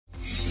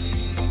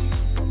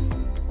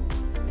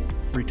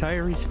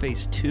Retirees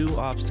face two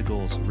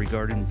obstacles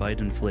regarding bite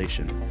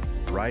inflation.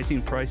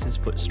 Rising prices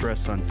put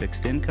stress on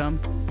fixed income,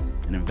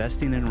 and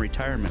investing in a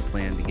retirement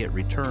plan to get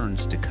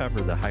returns to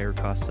cover the higher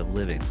costs of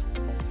living.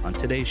 On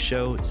today's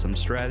show, some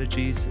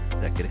strategies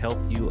that could help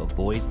you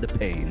avoid the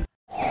pain.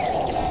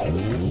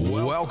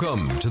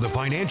 Welcome to the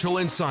Financial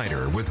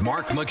Insider with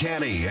Mark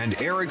McCanney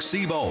and Eric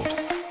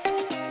Seebold.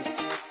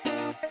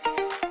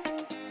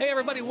 Hey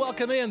everybody,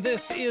 welcome in.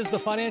 This is the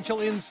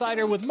Financial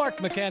Insider with Mark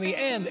McCanney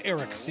and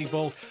Eric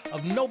Seebold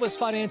of Novus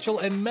Financial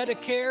and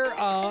Medicare.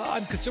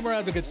 I'm consumer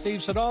advocate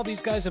Steve Siddall.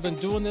 These guys have been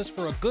doing this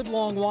for a good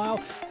long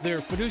while.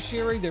 They're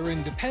fiduciary, they're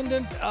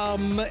independent.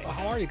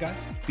 How are you guys?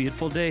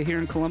 Beautiful day here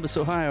in Columbus,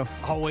 Ohio.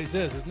 Always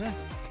is, isn't it?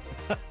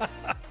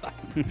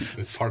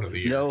 It's part of the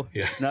year. No,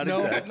 yeah. not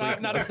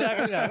exactly. Not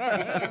exactly that.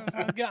 All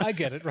right. Yeah, I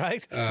get it,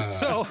 right?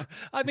 So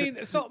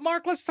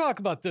Mark, let's talk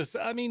about this.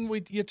 I mean,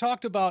 you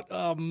talked about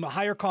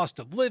higher cost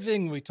of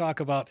living. We talk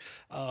about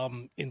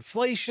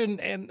inflation,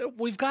 and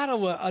we've got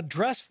to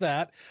address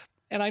that.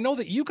 And I know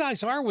that you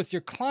guys are with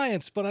your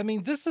clients, but I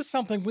mean, this is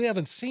something we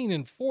haven't seen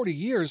in 40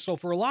 years. So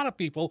for a lot of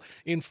people,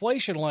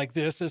 inflation like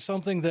this is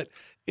something that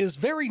is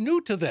very new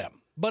to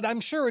them, but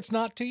I'm sure it's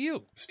not to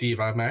you. Steve,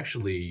 I'm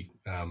actually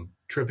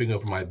tripping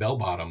over my bell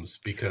bottoms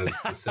because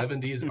the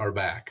 70s are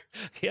back.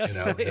 Yes,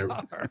 they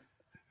are.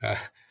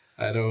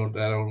 I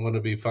don't want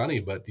to be funny,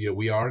 but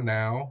we are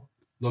now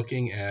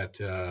looking at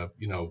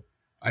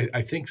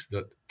I think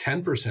the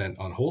 10%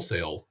 on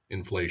wholesale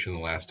inflation the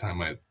last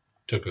time I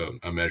took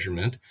a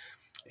measurement.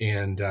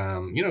 And,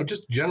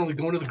 just generally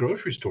going to the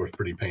grocery store is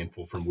pretty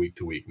painful from week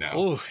to week now.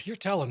 Oh, you're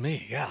telling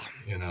me. Yeah.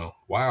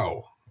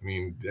 Wow. I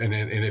mean, and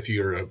if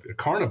you're a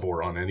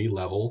carnivore on any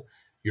level,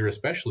 you're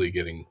especially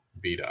getting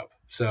beat up.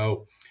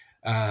 So,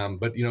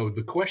 but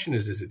the question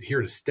is it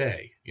here to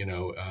stay?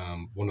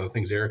 One of the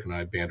things Eric and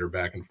I banter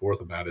back and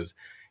forth about is,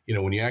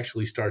 when you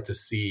actually start to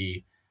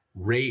see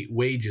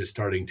wages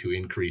starting to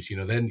increase,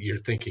 then you're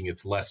thinking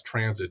it's less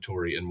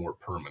transitory and more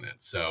permanent.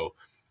 So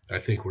I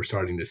think we're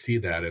starting to see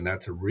that, and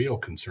that's a real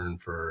concern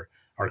for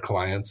our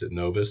clients at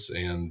Novus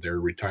and their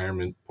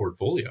retirement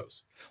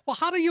portfolios. Well,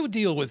 how do you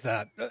deal with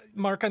that,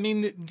 Mark? I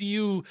mean,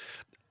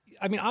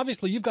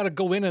 obviously you've got to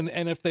go in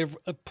and if they've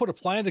put a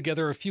plan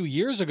together a few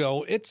years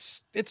ago,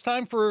 it's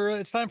time for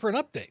an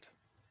update.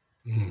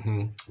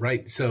 Mm-hmm.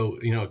 Right. So,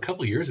 a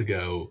couple of years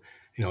ago,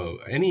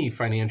 any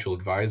financial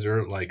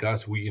advisor like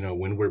us,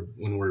 when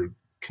we're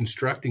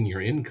constructing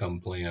your income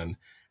plan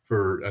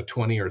for a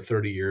 20 or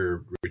 30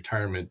 year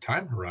retirement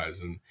time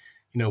horizon,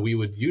 we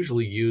would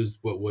usually use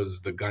what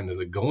was the kind of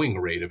the going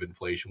rate of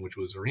inflation, which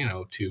was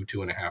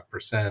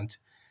 2.5%.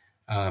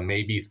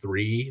 Maybe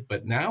 3%,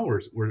 but now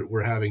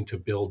we're having to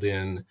build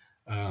in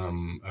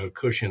a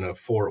cushion of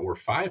 4 or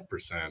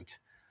 5%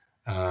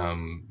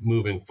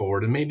 moving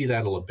forward, and maybe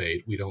that'll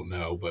abate. We don't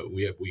know, but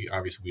we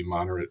obviously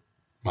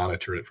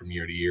monitor it from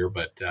year to year.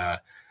 But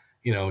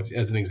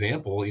as an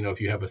example,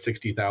 if you have a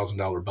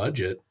 $60,000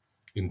 budget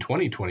in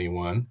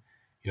 2021,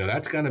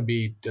 that's going to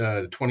be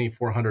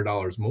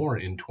 $2,400 more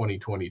in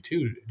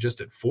 2022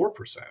 just at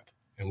 4%,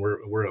 and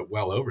we're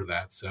well over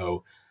that.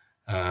 So.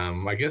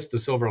 I guess the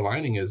silver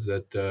lining is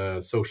that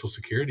Social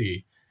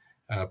Security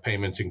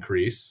payments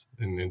increase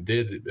and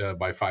did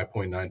by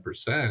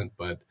 5.9%.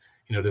 But,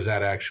 does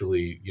that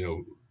actually,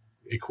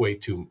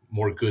 equate to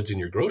more goods in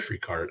your grocery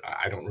cart?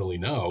 I don't really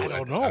know. I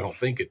don't know. I don't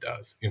think it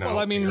does. Well,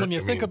 I mean, when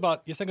you think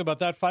about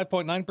that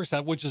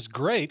 5.9%, which is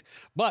great.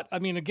 But I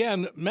mean,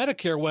 again,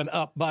 Medicare went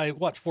up by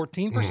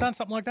 14%,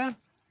 something like that?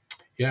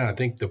 Yeah, I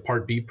think the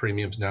Part B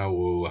premium's now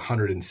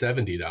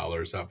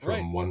 $170 up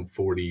from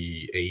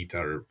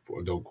 $148,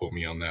 or don't quote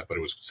me on that, but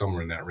it was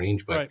somewhere in that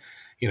range. But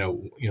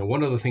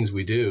one of the things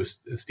we do,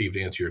 Steve,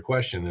 to answer your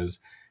question,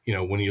 is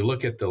when you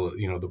look at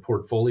the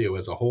portfolio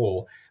as a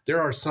whole, there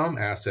are some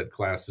asset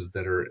classes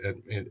that are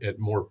at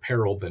more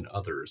peril than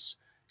others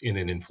in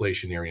an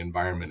inflationary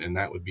environment, and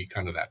that would be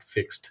kind of that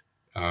fixed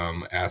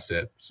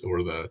assets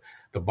or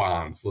the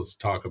bonds. Let's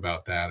talk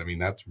about that. I mean,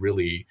 that's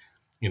really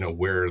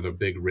where the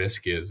big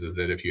risk is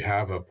that if you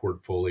have a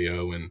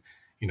portfolio and,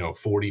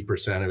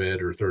 40% of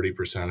it or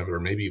 30% of it, or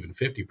maybe even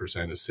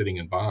 50% is sitting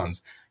in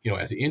bonds,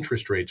 as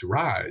interest rates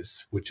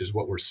rise, which is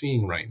what we're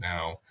seeing right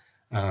now,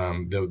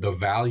 the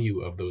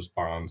value of those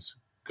bonds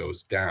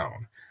goes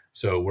down.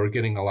 So we're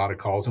getting a lot of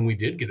calls, and we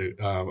did get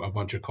a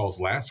bunch of calls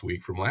last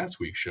week from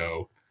last week's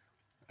show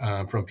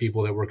from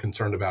people that were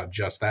concerned about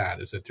just that,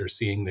 is that they're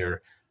seeing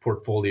their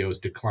portfolios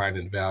decline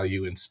in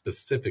value, and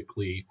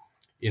specifically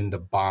in the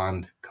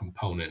bond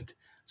component.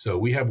 So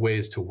we have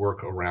ways to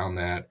work around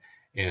that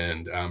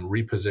and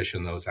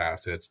reposition those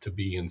assets to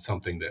be in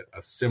something that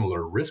a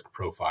similar risk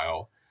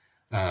profile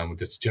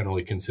that's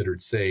generally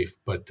considered safe,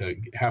 but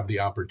have the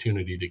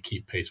opportunity to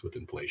keep pace with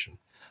inflation.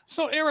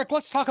 So, Eric,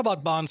 let's talk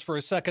about bonds for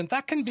a second.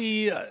 That can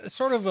be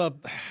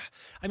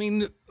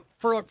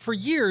for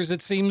years,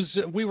 it seems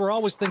we were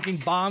always thinking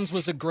bonds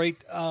was a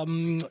great,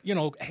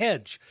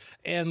 hedge.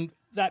 And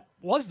that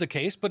was the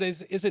case, but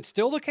is it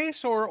still the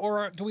case,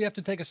 or do we have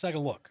to take a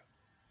second look?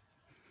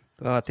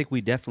 Well, I think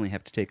we definitely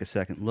have to take a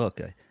second look.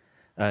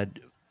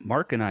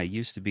 Mark and I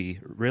used to be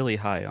really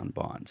high on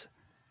bonds.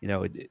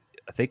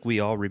 I think we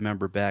all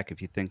remember back,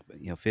 if you think,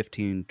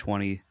 15,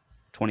 20,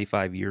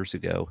 25 years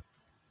ago,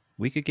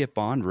 we could get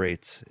bond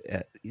rates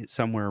at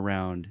somewhere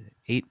around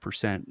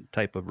 8%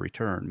 type of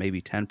return,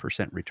 maybe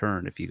 10%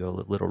 return if you go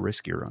a little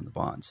riskier on the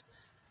bonds.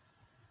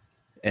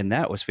 And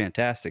that was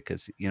fantastic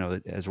because,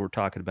 as we're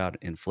talking about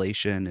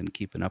inflation and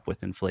keeping up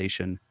with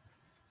inflation,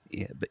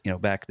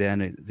 back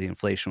then the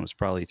inflation was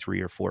probably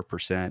 3 or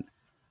 4%.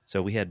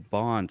 So we had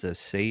bonds, a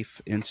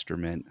safe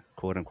instrument,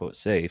 quote unquote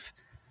safe,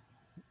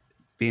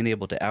 being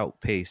able to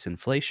outpace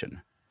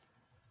inflation.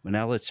 But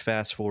now let's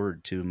fast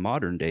forward to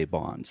modern day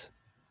bonds.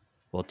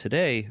 Well,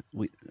 today,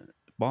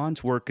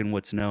 bonds work in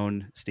what's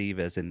known, Steve,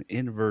 as an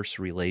inverse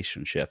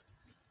relationship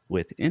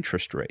with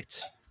interest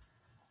rates.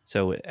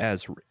 So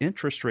as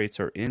interest rates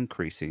are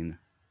increasing,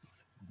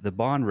 the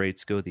bond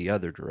rates go the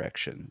other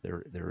direction.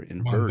 They're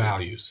inverted. Bond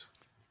values.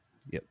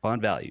 Yeah,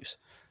 bond values.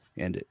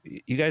 And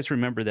you guys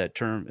remember that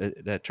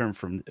term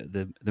from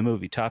the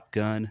movie Top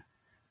Gun,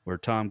 where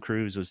Tom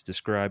Cruise was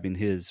describing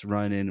his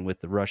run-in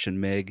with the Russian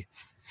MiG,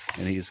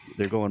 and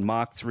they're going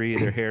Mach 3,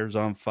 their hair's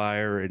on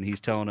fire, and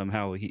he's telling them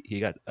how he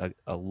got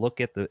a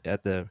look at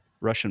the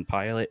Russian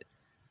pilot,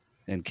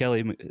 and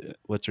Kelly,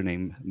 what's her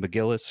name,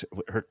 McGillis,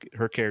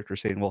 her character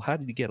saying, well, how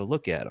did you get a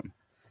look at him?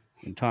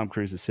 And Tom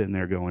Cruise is sitting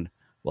there going,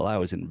 well, I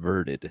was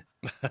inverted.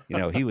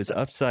 He was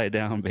upside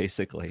down,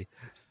 basically.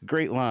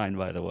 Great line,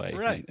 by the way.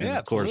 Right. And yeah,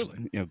 of course,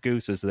 absolutely.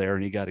 Goose is there,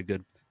 and he got a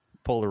good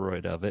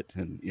Polaroid of it,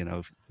 and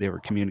they were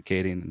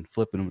communicating and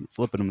flipping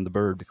him the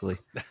bird, basically.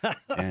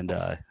 And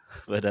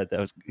but that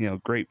was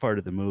great part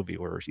of the movie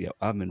where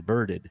I'm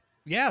inverted.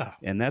 Yeah.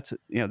 And that's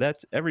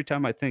every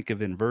time I think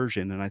of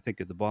inversion and I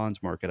think of the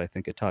bonds market, I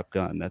think of Top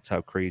Gun. That's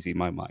how crazy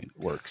my mind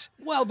works.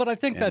 Well, but I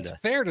think that's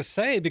fair to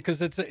say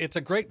because it's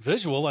a great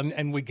visual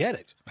and we get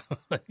it.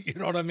 You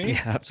know what I mean?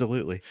 Yeah,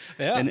 absolutely.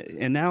 Yeah.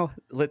 And now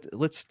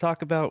let's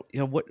talk about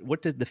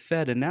what did the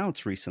Fed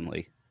announce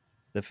recently?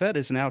 The Fed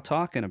is now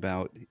talking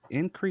about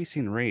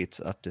increasing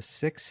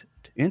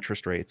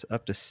interest rates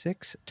up to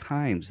 6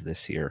 times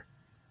this year.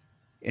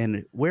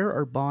 And where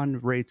are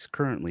bond rates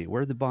currently?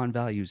 Where are the bond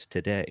values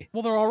today?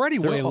 Well, they're already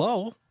way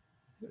low.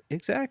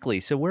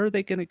 Exactly. So where are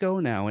they going to go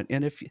now?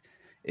 And if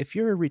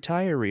you're a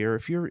retiree or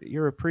if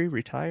you're a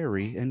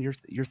pre-retiree and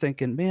you're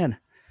thinking, man,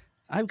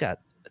 I've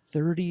got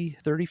 30,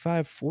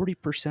 35,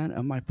 40%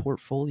 of my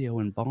portfolio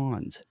in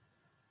bonds,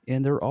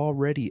 and they're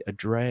already a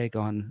drag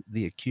on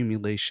the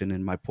accumulation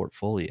in my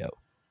portfolio.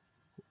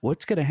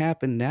 What's going to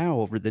happen now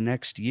over the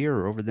next year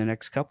or over the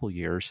next couple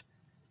years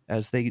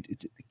as they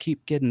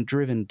keep getting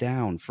driven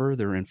down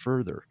further and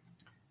further?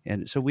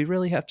 And so we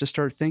really have to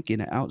start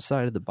thinking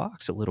outside of the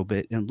box a little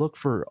bit and look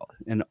for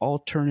an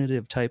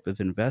alternative type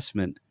of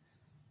investment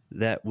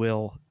that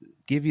will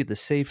give you the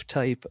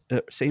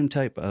same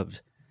type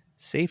of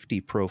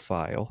safety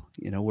profile,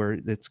 where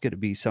it's going to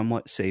be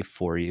somewhat safe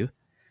for you,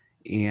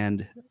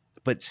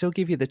 but still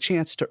give you the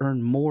chance to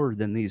earn more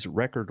than these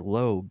record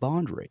low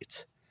bond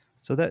rates.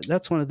 So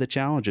that's one of the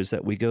challenges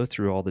that we go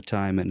through all the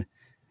time. And,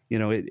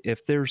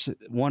 if there's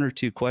one or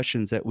two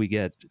questions that we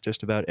get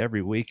just about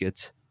every week,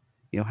 it's,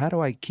 how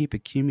do I keep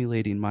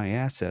accumulating my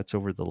assets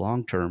over the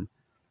long term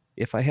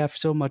if I have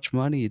so much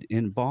money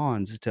in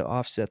bonds to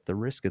offset the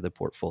risk of the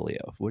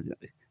portfolio?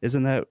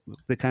 Isn't that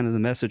the kind of the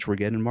message we're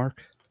getting,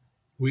 Mark?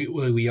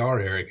 We are,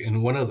 Eric.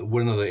 And one of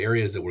the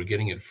areas that we're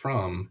getting it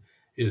from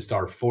is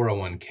our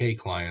 401k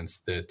clients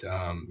that,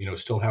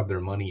 still have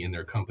their money in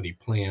their company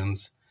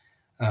plans,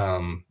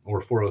 or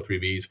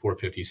 403bs,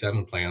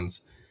 457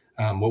 plans.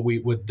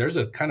 There's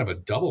a kind of a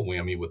double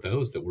whammy with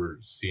those that we're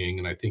seeing.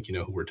 And I think,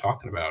 who we're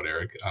talking about,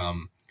 Eric.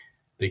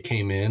 They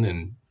came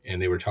in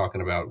and they were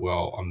talking about,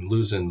 well, I'm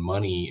losing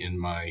money in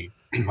my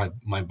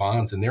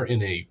bonds, and they're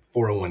in a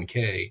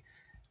 401k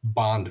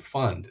bond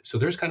fund. So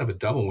there's kind of a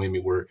double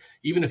whammy where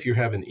even if you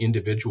have an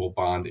individual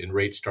bond and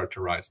rates start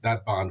to rise,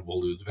 that bond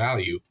will lose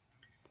value.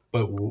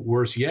 But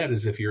worse yet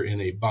is if you're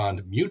in a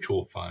bond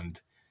mutual fund,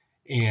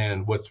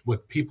 and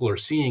what people are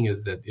seeing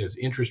is that as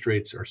interest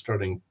rates are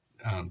starting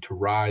to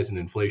rise and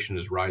inflation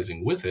is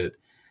rising with it,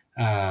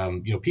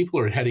 people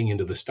are heading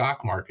into the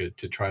stock market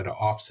to try to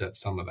offset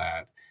some of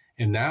that.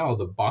 And now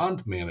the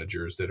bond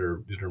managers that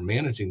are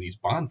managing these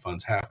bond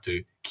funds have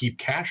to keep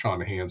cash on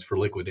hands for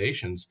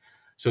liquidations.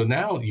 So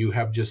now you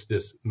have just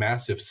this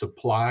massive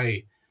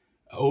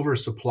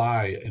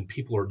oversupply, and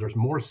there's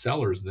more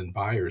sellers than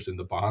buyers in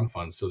the bond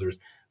funds. So there's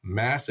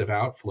massive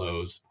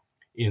outflows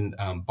in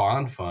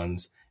bond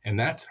funds, and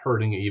that's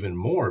hurting even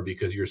more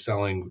because you're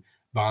selling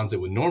bonds that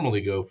would normally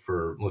go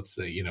for, let's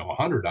say,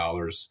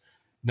 $100.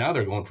 Now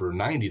they're going for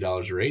 $90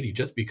 or $80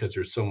 just because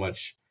there's so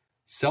much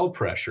sell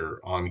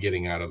pressure on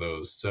getting out of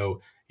those.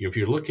 So if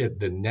you look at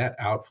the net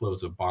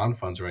outflows of bond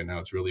funds right now,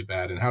 it's really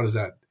bad. And how does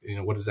that,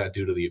 what does that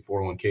do to the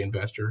 401k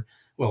investor?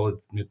 Well,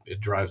 it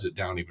drives it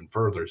down even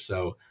further.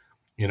 So,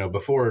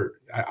 before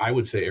I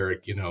would say,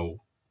 Eric,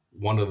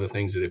 one of the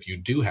things that if you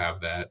do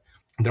have that,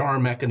 there are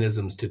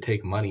mechanisms to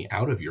take money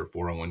out of your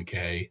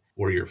 401k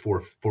or your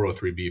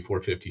 403b,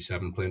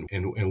 457 plan,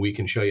 and we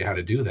can show you how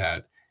to do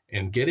that.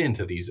 and get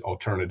into these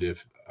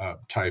alternative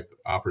type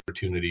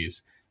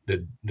opportunities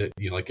that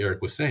like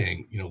Eric was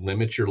saying,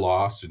 limit your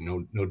loss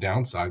and no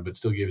downside, but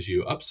still gives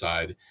you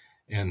upside,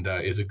 and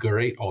is a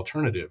great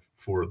alternative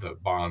for the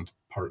bond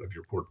part of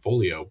your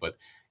portfolio. But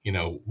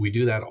we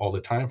do that all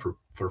the time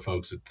for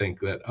folks that think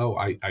that, oh,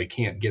 I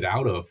can't get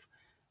out of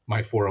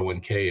my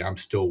 401k, I'm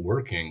still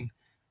working.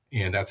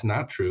 And that's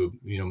not true.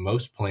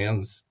 Most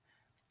plans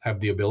have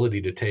the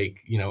ability to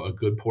take, a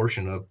good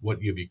portion of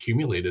what you've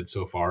accumulated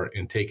so far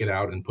and take it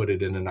out and put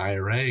it in an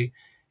IRA,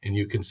 and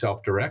you can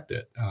self-direct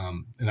it.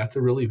 And that's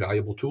a really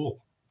valuable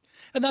tool.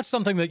 And that's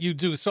something that you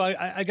do. So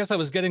I guess what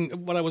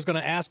I was going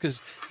to ask is,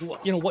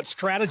 what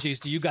strategies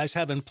do you guys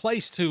have in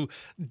place to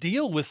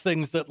deal with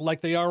things that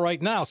like they are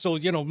right now? So,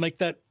 make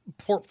that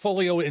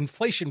portfolio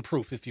inflation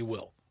proof, if you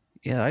will.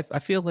 Yeah, I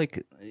feel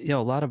like, a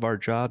lot of our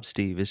job,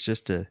 Steve, is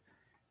just to,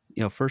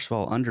 first of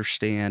all,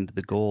 understand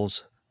the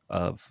goals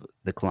of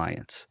the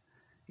clients.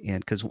 And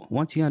because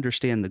once you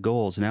understand the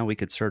goals, now we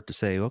could start to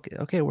say,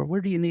 okay, well,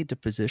 where do you need to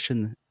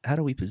position? How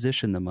do we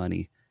position the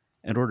money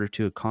in order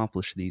to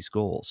accomplish these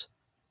goals?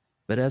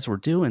 But as we're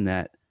doing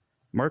that,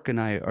 Mark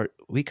and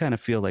we kind of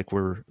feel like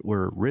we're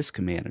risk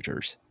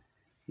managers.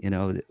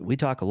 We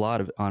talk a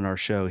lot on our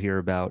show here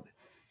about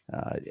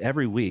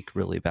every week,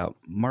 really, about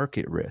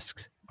market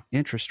risks,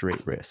 interest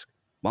rate risk,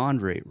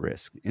 bond rate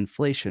risk,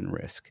 inflation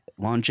risk,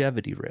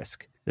 longevity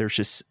risk.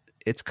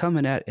 It's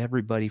coming at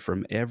everybody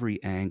from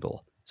every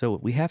angle. So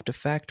we have to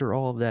factor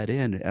all of that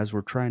in as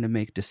we're trying to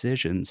make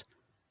decisions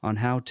on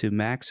how to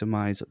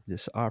maximize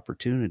this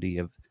opportunity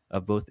of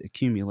both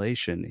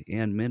accumulation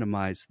and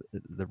minimize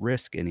the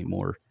risk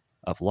anymore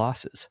of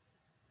losses.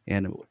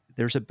 And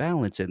there's a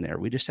balance in there.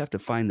 We just have to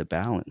find the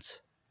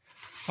balance.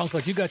 Sounds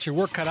like you got your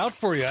work cut out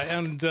for you.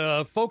 And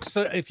folks,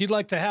 if you'd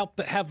like to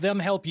have them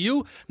help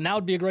you, now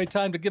would be a great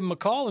time to give them a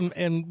call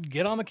and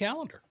get on the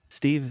calendar.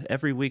 Steve,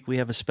 every week we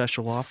have a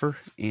special offer,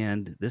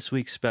 and this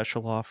week's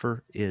special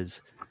offer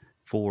is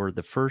for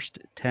the first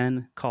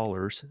 10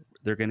 callers.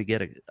 They're going to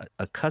get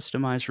a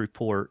customized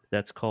report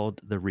that's called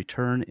the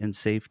Return and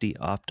Safety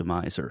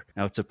Optimizer.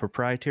 Now, it's a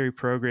proprietary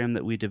program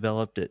that we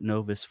developed at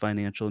Novus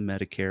Financial and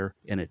Medicare,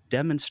 and it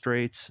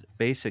demonstrates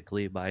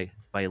basically by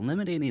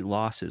eliminating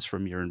losses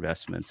from your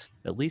investments,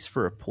 at least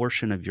for a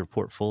portion of your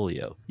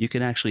portfolio, you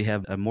can actually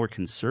have a more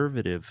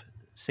conservative,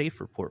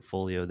 safer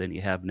portfolio than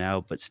you have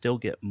now, but still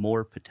get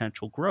more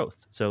potential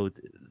growth. So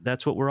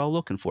that's what we're all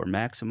looking for: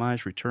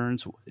 maximize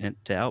returns and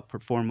to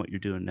outperform what you're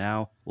doing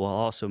now, while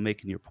also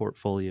making your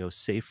portfolio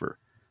safer.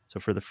 So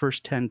for the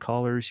first 10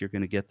 callers, you're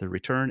going to get the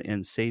Return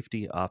and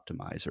Safety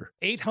Optimizer.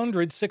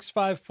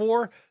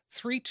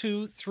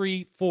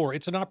 800-654-3234.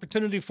 It's an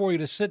opportunity for you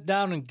to sit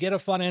down and get a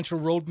financial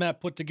roadmap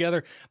put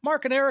together.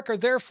 Mark and Eric are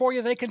there for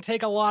you. They can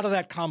take a lot of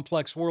that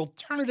complex world,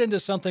 turn it into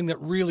something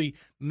that really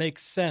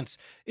makes sense.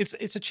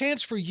 It's a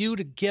chance for you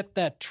to get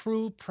that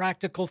true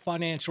practical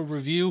financial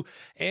review,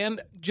 and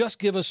just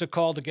give us a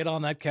call to get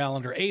on that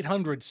calendar.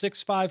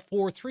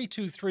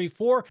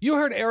 800-654-3234. You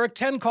heard Eric.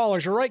 10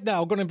 callers are right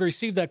now going to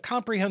receive that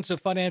comprehensive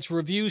financial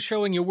review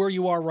showing you where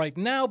you are right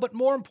now, but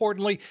more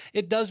importantly,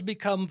 it does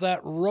become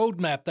that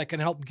roadmap that can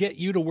help get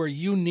you to where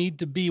you need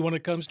to be when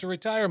it comes to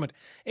retirement.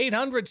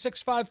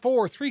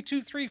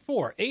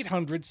 800-654-3234.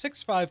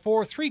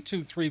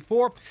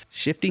 800-654-3234.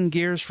 Shifting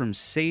gears from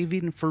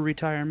saving for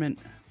retirement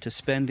to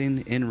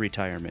spending in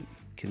retirement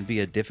can be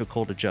a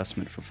difficult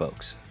adjustment for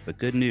folks. But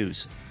good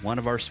news, one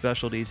of our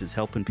specialties is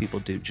helping people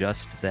do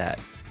just that.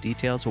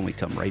 Details when we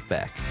come right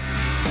back.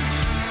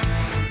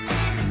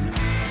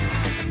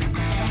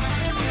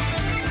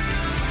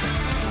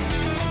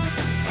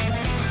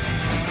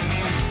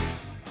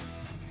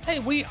 Hey,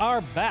 we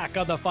are back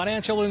on the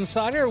Financial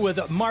Insider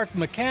with Mark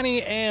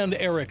McCanney and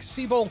Eric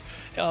Seebold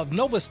of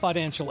Novus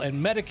Financial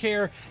and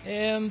Medicare.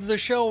 And the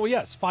show,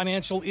 yes,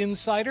 Financial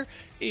Insider.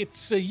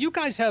 It's you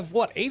guys have,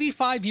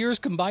 85 years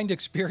combined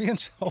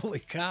experience? Holy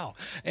cow.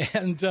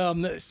 And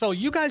so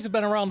you guys have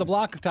been around the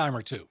block a time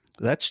or two.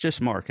 That's just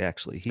Mark,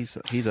 actually. He's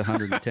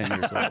 110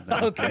 years old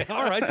now. Okay,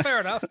 all right, fair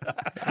enough.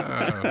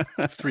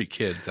 3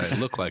 kids. I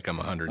look like I'm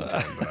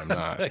 110, but I'm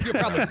not. You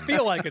probably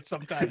feel like it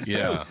sometimes,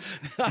 yeah.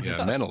 Too.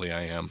 Yeah, mentally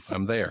I am.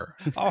 I'm there.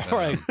 All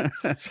right.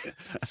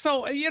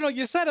 So,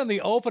 you said in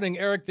the opening,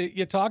 Eric, that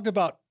you talked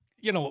about,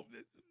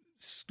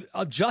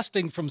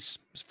 adjusting from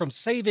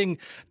saving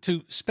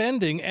to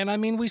spending. And I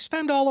mean, we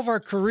spend all of our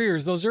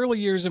careers, those early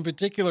years in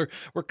particular,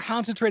 we're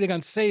concentrating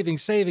on saving.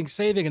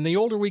 And the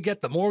older we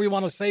get, the more we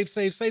want to save.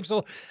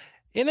 So,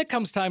 and it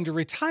comes time to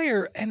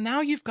retire, and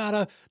now you've got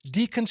to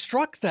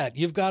deconstruct that.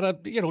 You've got to,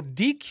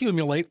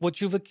 decumulate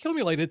what you've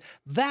accumulated.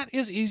 That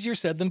is easier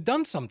said than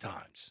done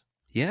sometimes.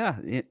 Yeah.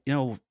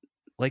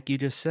 Like you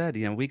just said,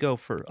 we go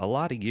for a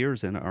lot of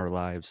years in our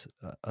lives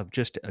of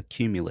just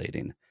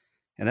accumulating.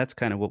 And that's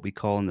kind of what we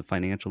call in the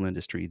financial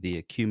industry the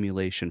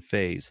accumulation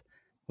phase,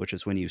 which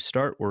is when you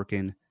start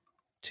working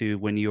to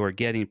when you are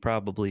getting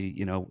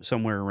probably,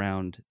 somewhere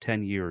around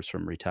 10 years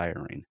from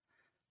retiring.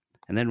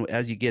 And then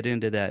as you get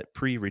into that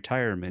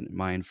pre-retirement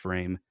mind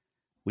frame,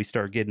 we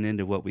start getting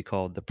into what we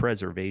call the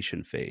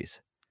preservation phase.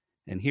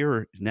 And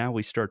here now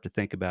we start to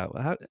think about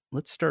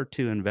let's start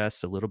to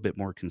invest a little bit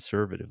more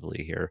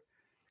conservatively here,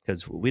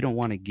 because we don't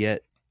want to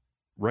get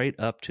right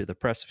up to the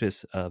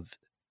precipice of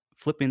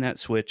flipping that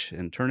switch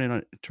and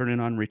turning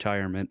on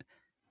retirement,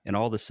 and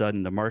all of a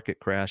sudden the market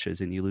crashes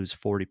and you lose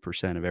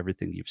 40% of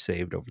everything you've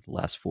saved over the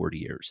last 40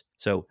 years.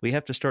 So we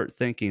have to start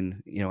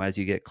thinking, as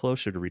you get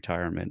closer to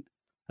retirement,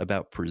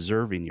 about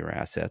preserving your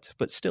assets,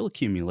 but still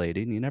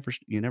accumulating.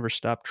 You never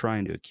stop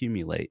trying to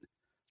accumulate.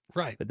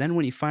 Right. But then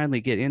when you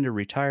finally get into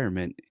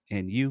retirement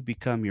and you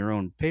become your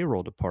own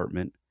payroll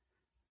department,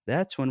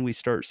 that's when we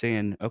start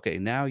saying, okay,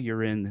 now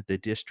you're in the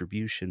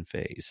distribution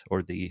phase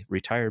or the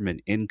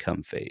retirement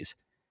income phase.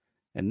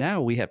 And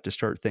now we have to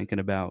start thinking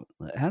about,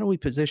 how do we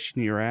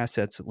position your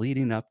assets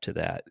leading up to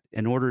that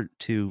in order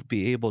to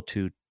be able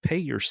to pay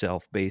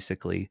yourself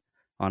basically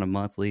on a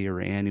monthly or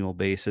annual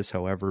basis,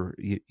 however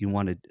you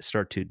want to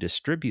start to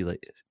distribute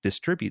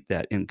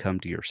that income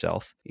to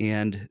yourself.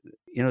 And,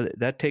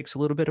 that takes a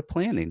little bit of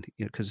planning,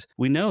 because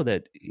we know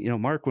that,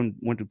 Mark, when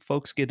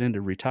folks get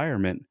into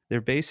retirement,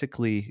 they're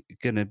basically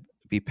going to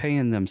be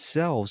paying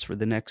themselves for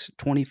the next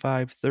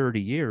 25,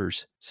 30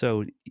 years.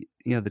 So,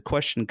 the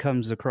question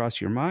comes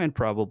across your mind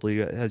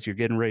probably as you're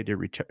getting ready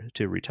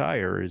to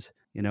retire is,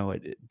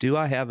 do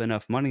I have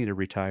enough money to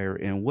retire,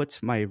 and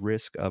what's my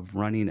risk of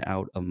running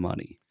out of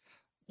money?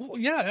 Well,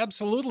 yeah,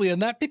 absolutely.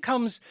 And that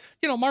becomes,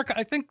 Mark,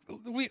 I think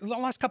the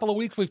last couple of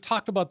weeks we've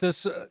talked about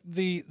this,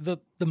 the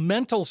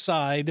mental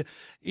side,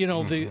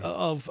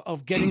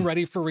 of getting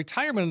ready for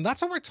retirement. And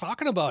that's what we're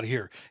talking about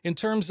here in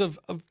terms of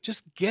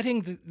just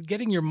getting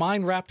your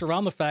mind wrapped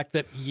around the fact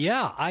that,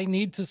 I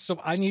need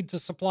to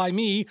supply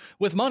me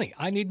with money.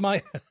 I need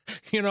my,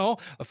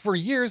 for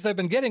years I've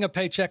been getting a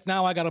paycheck.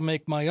 Now I got to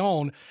make my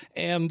own.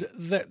 And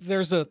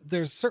there's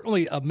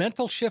certainly a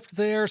mental shift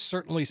there,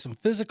 certainly some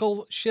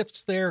physical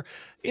shifts there.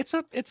 It's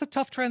a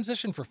tough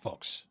transition for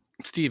folks.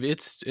 Steve,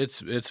 it's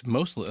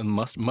mostly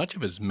much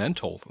of it's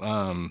mental.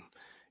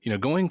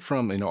 Going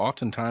from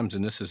oftentimes,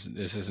 and this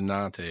is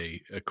not a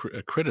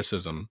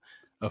criticism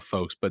of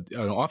folks, but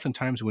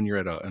oftentimes when you're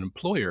at an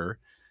employer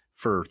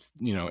for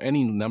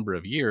any number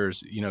of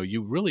years,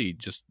 you really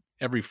just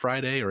every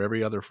Friday or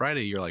every other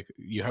Friday,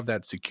 you have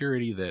that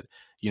security that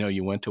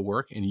you went to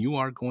work and you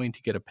are going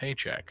to get a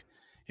paycheck.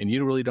 And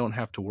you really don't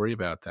have to worry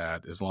about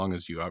that as long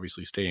as you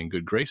obviously stay in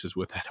good graces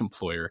with that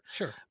employer.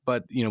 Sure.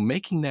 But,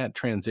 making that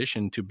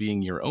transition to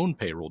being your own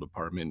payroll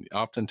department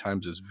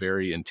oftentimes is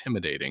very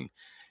intimidating.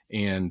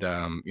 And,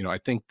 I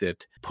think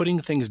that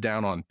putting things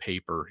down on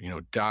paper,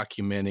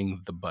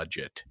 documenting the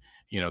budget,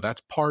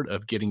 that's part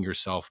of getting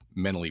yourself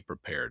mentally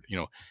prepared.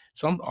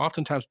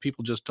 Oftentimes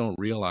people just don't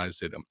realize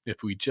that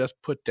if we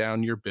just put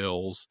down your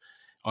bills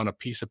on a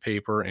piece of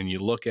paper and you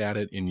look at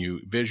it and you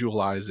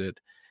visualize it,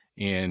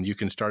 and you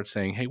can start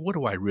saying, hey, what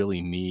do I really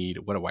need?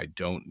 What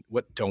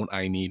don't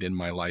I need in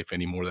my life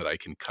anymore that I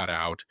can cut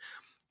out?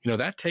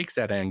 That takes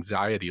that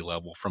anxiety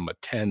level from a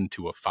 10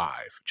 to a 5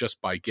 just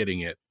by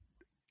getting it,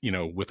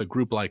 with a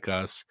group like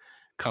us,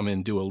 come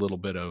in, do a little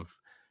bit of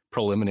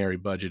preliminary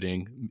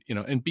budgeting,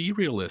 and be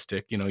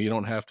realistic. You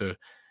don't have to,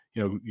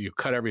 you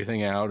cut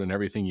everything out and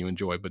everything you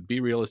enjoy, but be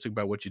realistic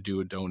about what you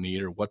do and don't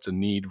need, or what's a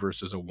need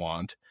versus a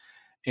want.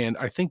 And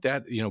I think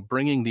that,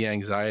 bringing the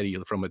anxiety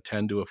from a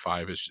 10 to a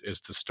 5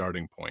 is the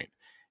starting point.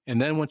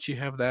 And then once you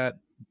have that,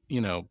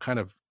 kind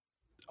of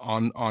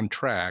on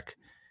track,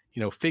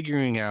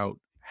 figuring out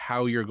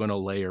how you're going to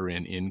layer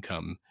in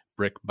income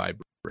brick by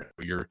brick,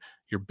 your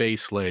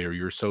base layer,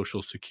 your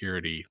Social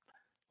Security,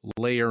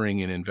 layering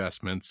in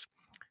investments,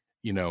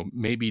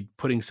 maybe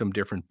putting some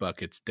different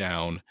buckets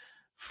down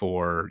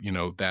for,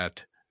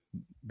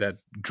 that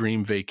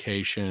dream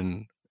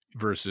vacation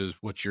versus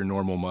what's your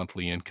normal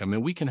monthly income.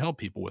 And we can help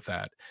people with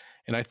that.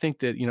 And I think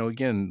that,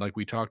 again, like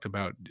we talked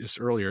about just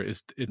earlier,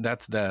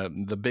 that's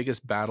the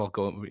biggest battle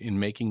in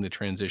making the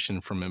transition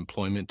from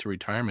employment to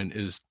retirement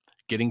is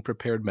getting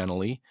prepared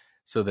mentally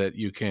so that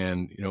you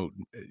can,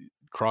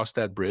 cross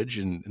that bridge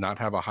and not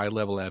have a high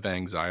level of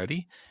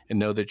anxiety and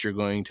know that you're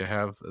going to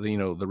have,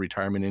 the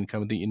retirement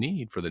income that you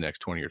need for the next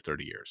 20 or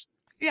 30 years.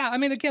 Yeah, I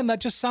mean, again,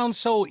 that just sounds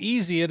so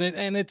easy,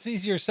 and it's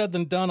easier said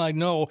than done, I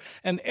know.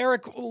 And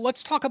Eric,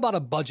 let's talk about a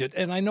budget.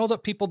 And I know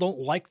that people don't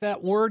like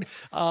that word.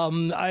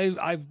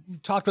 I've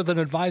talked with an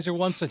advisor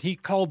once, and he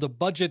called the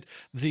budget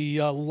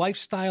the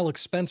lifestyle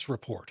expense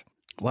report.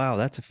 Wow,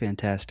 that's a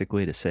fantastic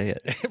way to say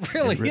it. It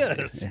really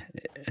is.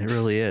 It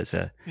really is.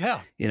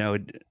 Yeah.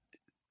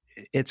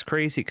 It's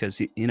crazy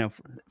because,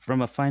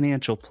 from a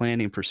financial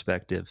planning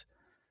perspective,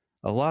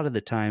 a lot of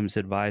the times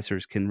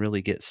advisors can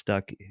really get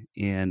stuck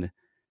in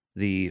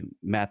the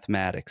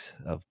mathematics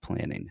of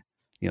planning,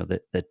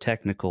 the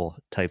technical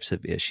types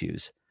of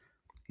issues,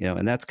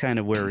 and that's kind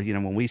of where,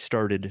 when we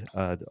started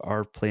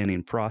our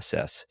planning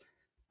process,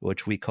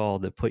 which we call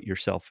the Put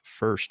Yourself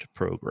First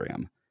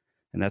program.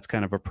 And that's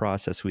kind of a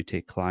process we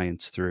take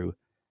clients through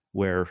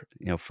where,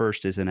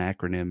 first is an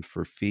acronym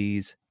for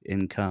fees,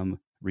 income,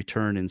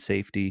 return and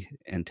safety,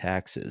 and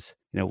taxes.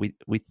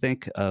 We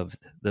think of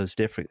those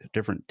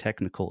different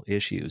technical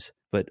issues,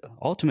 but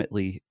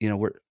ultimately,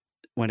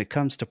 when it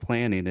comes to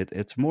planning,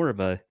 it's more of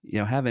a,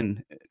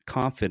 having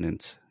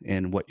confidence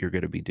in what you're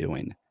going to be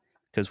doing.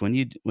 Because when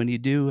you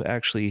do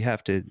actually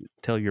have to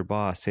tell your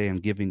boss, hey, I'm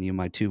giving you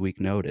my 2-week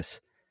notice,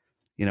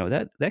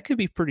 that could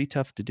be pretty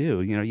tough to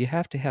do. You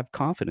have to have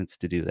confidence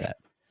to do that.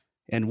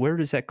 And where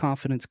does that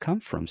confidence come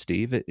from,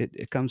 Steve?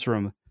 It comes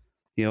from,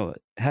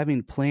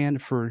 having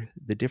planned for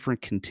the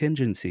different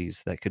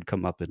contingencies that could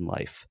come up in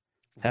life,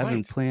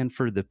 having planned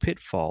for the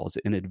pitfalls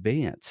in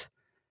advance.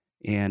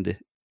 And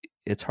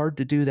it's hard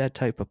to do that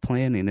type of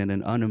planning in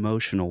an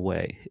unemotional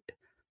way,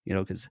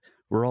 because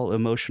we're all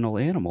emotional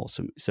animals.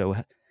 So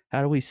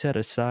how do we set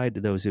aside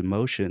those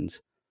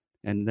emotions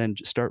and then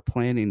start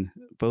planning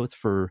both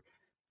for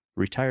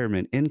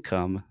retirement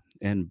income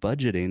and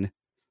budgeting,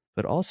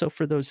 but also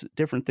for those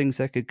different things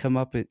that could come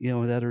up,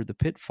 that are the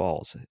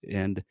pitfalls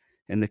and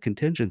the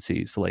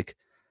contingencies? Like,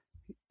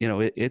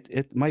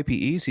 it might be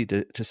easy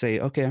to say,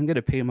 okay, I'm going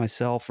to pay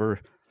myself,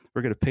 or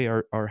we're going to pay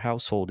our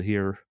household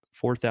here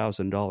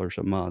 $4,000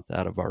 a month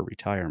out of our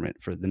retirement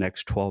for the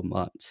next 12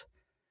 months.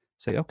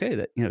 Say, okay,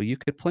 that, you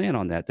could plan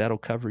on that. That'll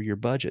cover your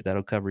budget.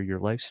 That'll cover your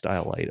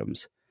lifestyle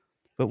items.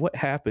 But what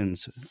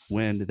happens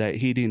when that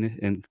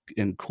heating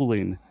and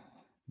cooling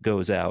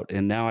goes out,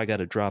 and now I got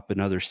to drop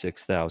another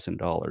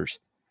 $6,000?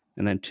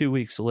 And then 2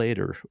 weeks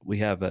later, we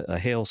have a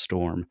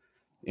hailstorm,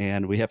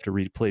 and we have to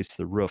replace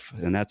the roof,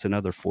 and that's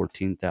another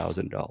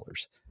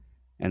 $14,000.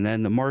 And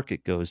then the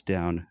market goes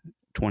down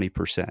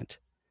 20%.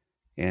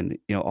 And,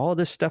 all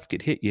this stuff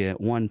could hit you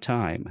at one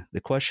time.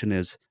 The question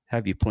is,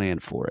 have you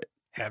planned for it?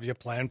 Have you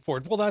planned for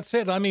it? Well, that's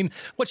it. I mean,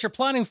 what you're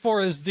planning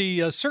for is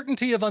the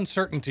certainty of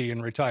uncertainty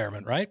in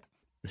retirement, right?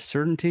 The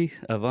certainty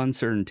of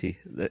uncertainty.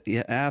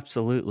 Yeah,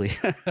 absolutely.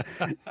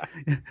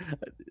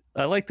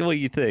 I like the way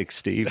you think,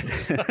 Steve.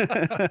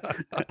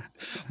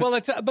 Well,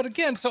 but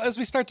again, so as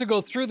we start to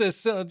go through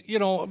this,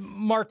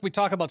 Mark, we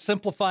talk about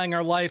simplifying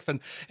our life, and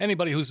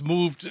anybody who's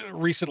moved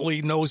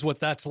recently knows what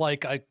that's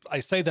like. I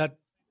say that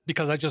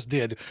because I just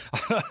did.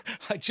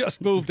 I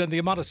just moved, and the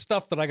amount of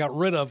stuff that I got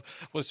rid of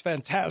was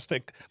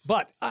fantastic.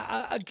 But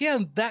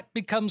again, that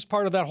becomes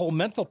part of that whole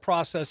mental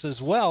process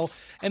as well.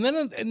 And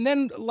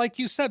then, like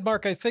you said,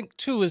 Mark, I think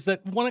too is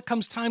that when it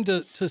comes time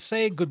to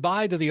say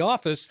goodbye to the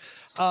office,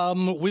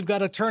 we've got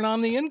to turn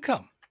on the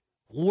income.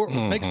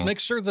 Make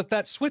sure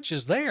that switch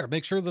is there.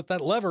 Make sure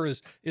that lever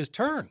is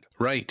turned.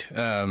 Right.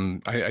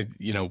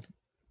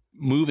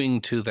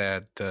 Moving to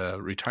that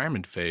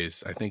retirement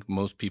phase, I think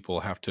most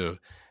people have to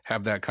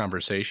have that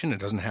conversation. It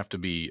doesn't have to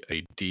be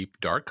a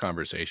deep, dark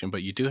conversation,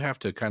 but you do have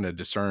to kind of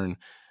discern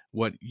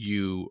what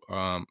you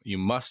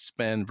must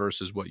spend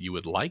versus what you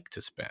would like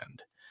to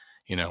spend.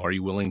 Are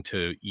you willing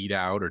to eat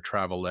out or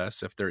travel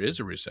less if there is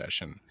a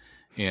recession?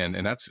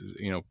 And that's,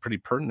 pretty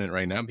pertinent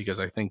right now, because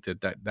I think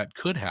that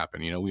could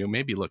happen. We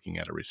may be looking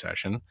at a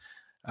recession.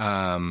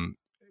 But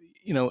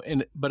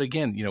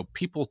again,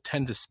 people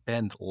tend to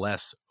spend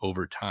less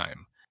over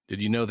time.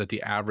 Did you know that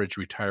the average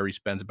retiree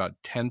spends about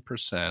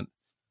 10%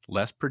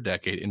 less per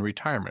decade in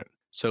retirement?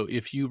 So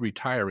if you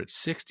retire at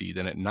 60,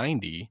 then at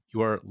 90,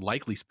 you are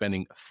likely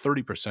spending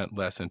 30%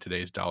 less in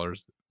today's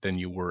dollars than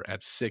you were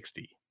at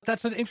 60.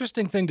 That's an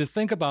interesting thing to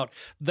think about.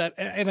 That,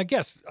 and I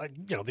guess,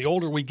 the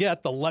older we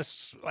get, the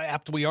less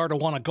apt we are to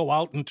want to go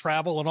out and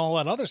travel and all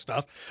that other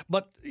stuff.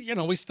 But,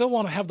 we still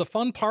want to have the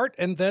fun part,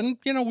 and then,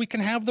 we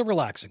can have the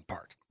relaxing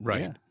part.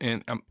 Right. Yeah.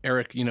 And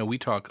Eric, we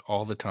talk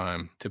all the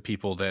time to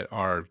people that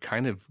are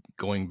kind of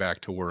going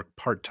back to work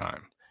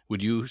part-time.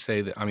 Would you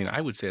say that? I mean,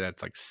 I would say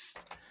that's like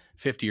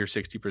 50 or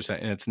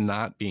 60%, and it's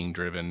not being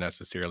driven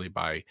necessarily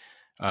by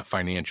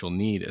financial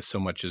need as so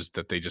much as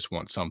that they just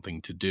want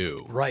something to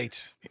do.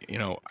 Right.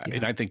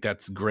 And I think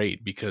that's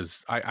great,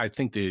 because I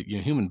think the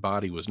human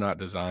body was not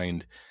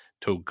designed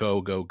to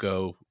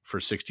go for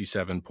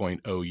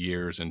 67.0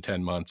 years and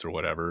 10 months or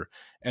whatever,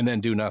 and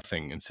then do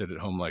nothing and sit at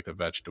home like a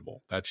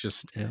vegetable. That's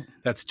just,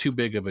 that's too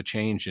big of a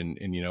change. And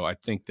I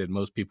think that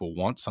most people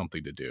want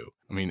something to do.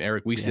 I mean,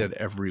 Eric, we said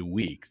every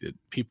week that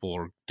people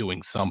are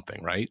doing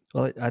something, right?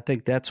 Well, I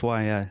think that's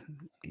why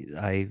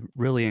I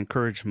really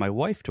encourage my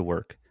wife to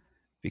work,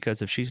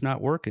 because if she's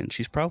not working,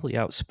 she's probably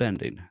out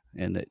spending,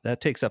 and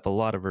that takes up a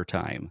lot of her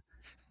time.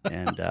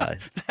 And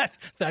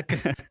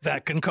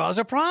that can cause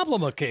a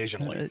problem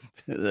occasionally.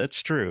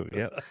 That's true.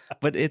 Yeah.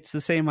 But it's the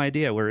same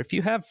idea, where if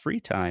you have free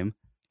time,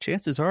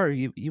 chances are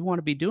you want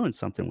to be doing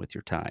something with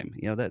your time.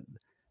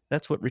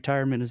 That's what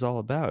retirement is all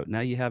about. Now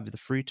you have the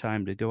free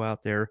time to go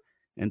out there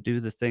and do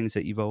the things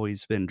that you've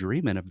always been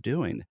dreaming of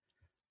doing.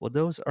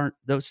 Well,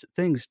 those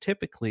things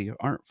typically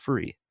aren't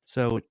free.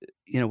 So,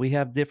 we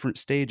have different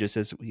stages,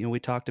 as we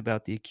talked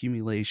about the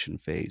accumulation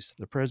phase,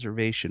 the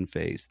preservation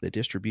phase, the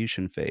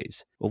distribution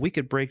phase. Well, we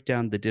could break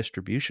down the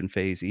distribution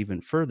phase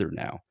even further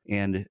now.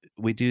 And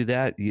we do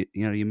that,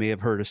 you may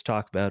have heard us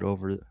talk about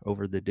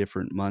over the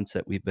different months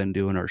that we've been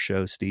doing our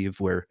show, Steve,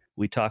 where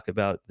we talk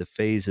about the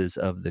phases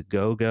of the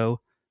go-go,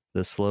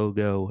 the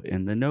slow-go,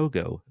 and the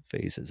no-go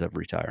phases of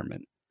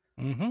retirement.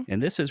 Mm-hmm.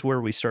 And this is where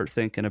we start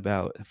thinking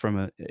about,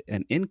 from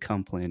an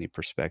income planning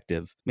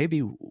perspective,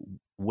 maybe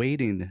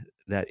weighting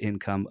that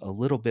income a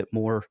little bit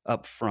more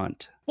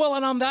upfront. Well,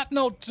 and on that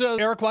note,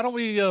 Eric, why don't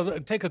we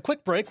take a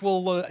quick break?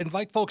 We'll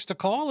invite folks to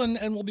call,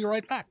 and we'll be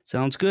right back.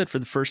 Sounds good. For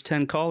the first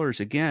 10 callers,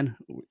 again,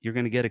 you're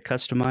going to get a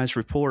customized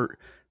report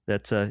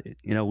that's,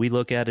 we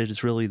look at it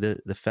as really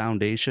the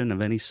foundation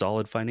of any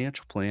solid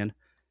financial plan.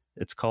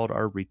 It's called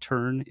our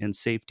Return and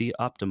Safety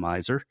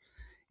Optimizer,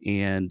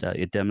 and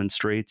it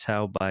demonstrates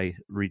how by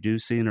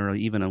reducing or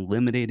even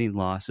eliminating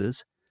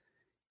losses,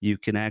 you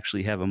can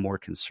actually have a more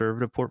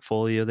conservative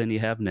portfolio than you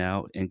have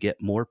now and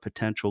get more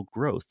potential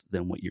growth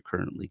than what you're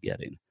currently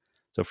getting.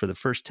 So for the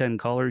first 10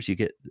 callers, you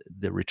get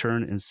the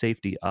Return and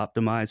Safety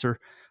Optimizer,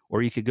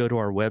 or you could go to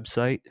our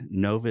website,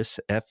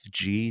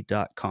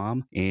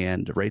 novusfg.com,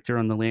 and right there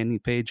on the landing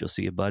page, you'll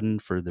see a button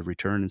for the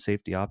Return and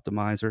Safety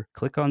Optimizer.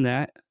 Click on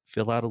that,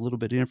 fill out a little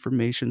bit of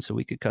information so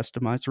we could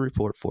customize the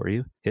report for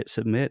you, hit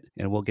submit,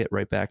 and we'll get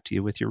right back to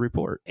you with your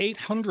report.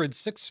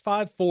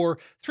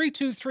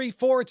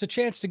 800-654-3234. It's a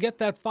chance to get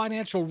that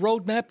financial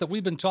roadmap that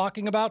we've been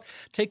talking about.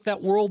 Take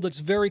that world that's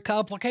very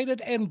complicated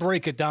and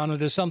break it down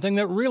into something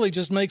that really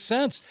just makes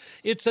sense.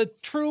 It's a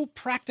true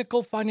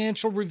practical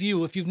financial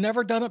review. If you've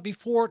never done it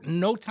before,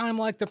 no time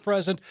like the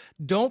present.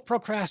 Don't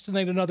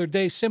procrastinate another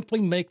day.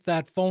 Simply make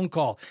that phone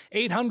call.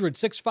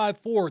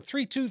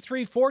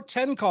 800-654-3234.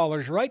 10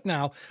 callers right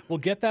now will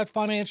get that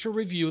financial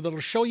review that'll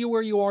show you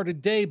where you are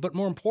today, but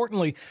more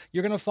importantly,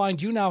 you're going to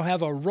find you now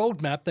have a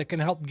roadmap that can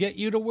help get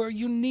you to where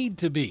you need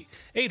to be.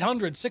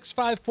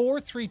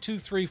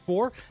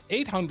 800-654-3234,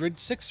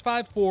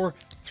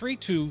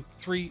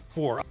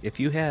 800-654-3234.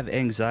 If you have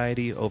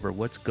anxiety over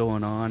what's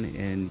going on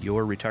in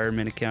your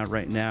retirement account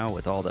right now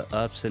with all the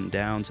ups and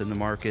downs in the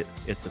market,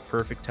 it's the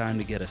perfect time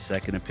to get a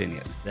second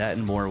opinion. That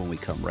and more when we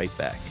come right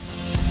back.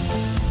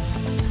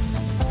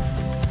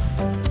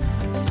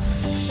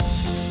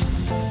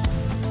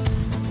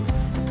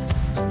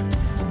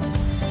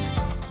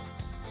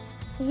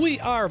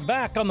 We are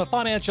back on the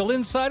Financial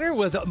Insider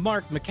with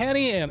Mark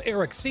McCanney and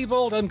Eric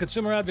Seebold. I'm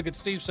consumer advocate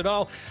Steve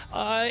Siddall.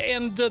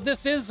 And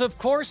this is, of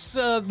course,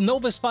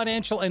 Novus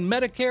Financial and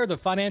Medicare, the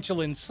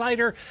Financial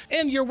Insider.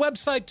 And your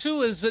website,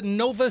 too, is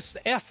novusfg.com,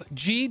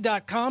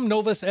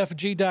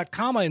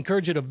 novusfg.com. I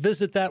encourage you to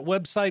visit that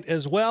website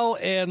as well.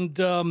 And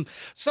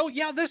so,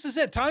 yeah, this is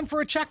it. Time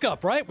for a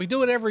checkup, right? We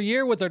do it every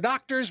year with our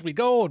doctors. We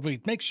go and we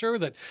make sure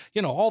that,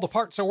 all the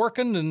parts are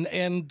working.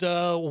 And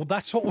well,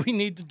 that's what we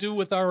need to do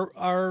with our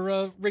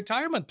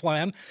retirement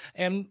plan.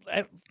 And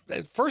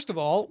first of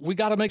all, we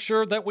got to make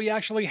sure that we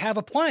actually have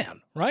a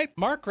plan, right,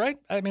 Mark? Right?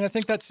 I mean, I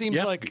think that seems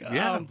like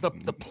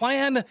the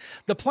plan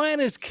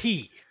is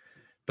key.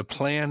 The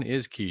plan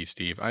is key,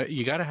 Steve.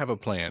 You got to have a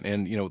plan.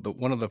 And,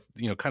 one of the,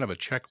 kind of a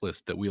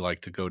checklist that we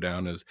like to go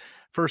down is,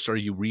 first, are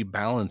you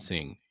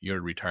rebalancing your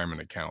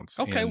retirement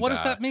accounts? Okay. And what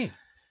does that mean?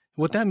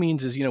 What that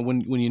means is,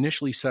 when you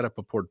initially set up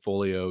a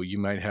portfolio, you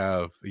might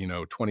have,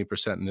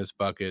 20% in this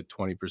bucket,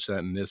 20%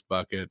 in this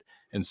bucket,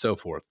 and so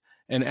forth.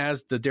 And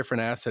as the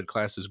different asset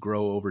classes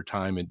grow over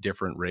time at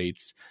different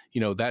rates,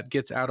 that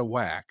gets out of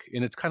whack.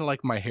 And it's kind of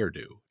like my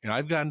hairdo.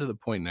 I've gotten to the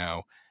point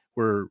now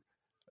where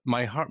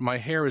my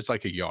hair is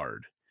like a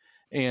yard,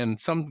 and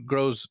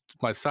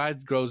my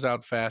side grows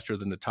out faster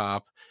than the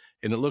top,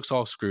 and it looks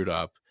all screwed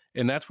up.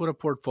 And that's what a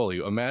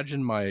portfolio.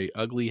 Imagine my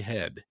ugly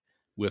head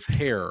with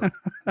hair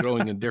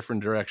growing in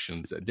different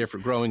directions,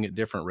 growing at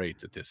different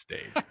rates at this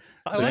stage. So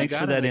thanks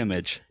for that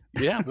image.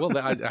 Yeah, well,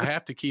 I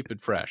have to keep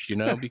it fresh,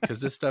 because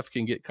this stuff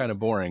can get kind of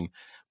boring.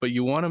 But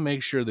you want to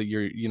make sure that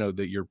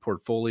your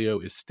portfolio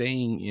is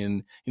staying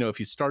in. If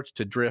it starts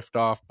to drift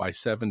off by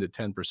 7 to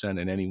 10%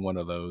 in any one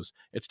of those,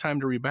 it's time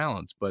to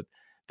rebalance. But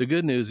the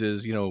good news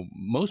is,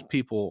 most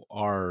people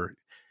are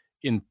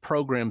in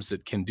programs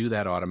that can do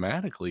that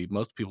automatically.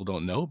 Most people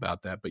don't know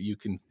about that, but you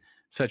can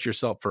set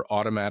yourself for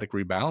automatic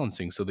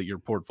rebalancing so that your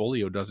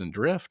portfolio doesn't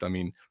drift. I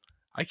mean,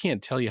 I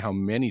can't tell you how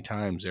many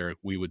times, Eric,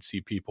 we would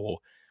see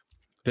people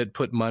that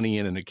put money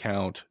in an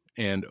account,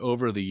 and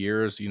over the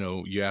years,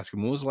 you ask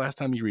them, when was the last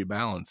time you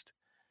rebalanced?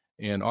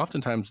 And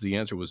oftentimes the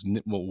answer was,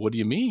 well, what do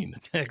you mean?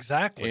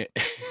 Exactly.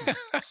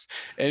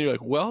 And you're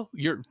like, well,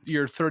 you're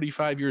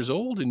 35 years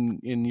old and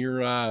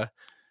you're,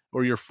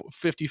 or you're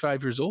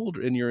 55 years old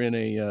and you're in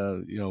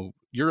a,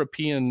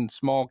 European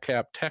small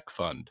cap tech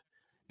fund.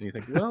 And you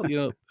think, well,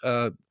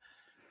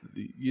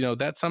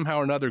 that somehow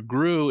or another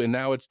grew, and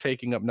now it's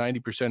taking up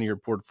 90% of your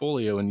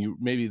portfolio, and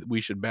maybe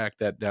we should back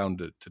that down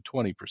to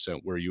 20%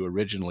 where you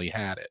originally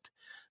had it.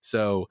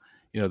 So,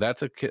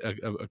 that's a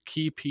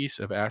key piece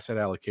of asset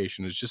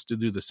allocation, is just to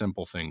do the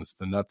simple things,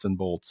 the nuts and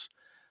bolts.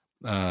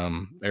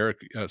 Eric,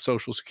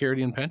 Social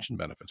Security and pension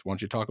benefits. Why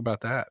don't you talk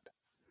about that?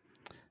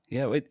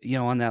 Yeah,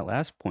 on that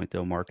last point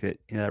though, Mark,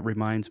 that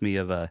reminds me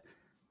of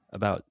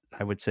about,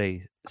 I would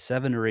say,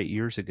 7 or 8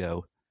 years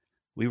ago,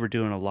 we were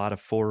doing a lot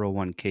of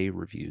 401k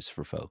reviews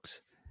for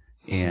folks.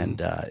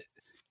 And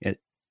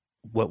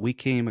what we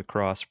came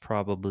across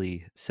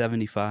probably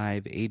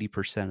 75,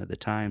 80% of the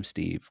time,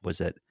 Steve, was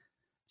that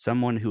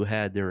someone who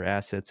had their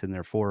assets in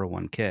their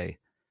 401k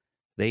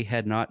they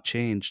had not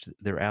changed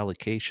their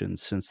allocations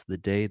since the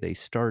day they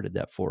started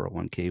that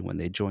 401k when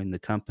they joined the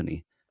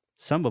company,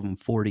 some of them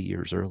 40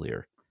 years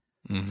earlier.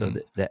 Mm-hmm. So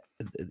that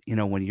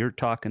when you're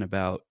talking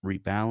about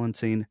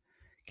rebalancing,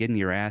 getting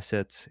your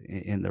assets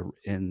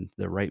in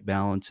the right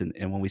balance, and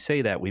when we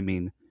say that, we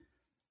mean,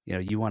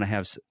 you want to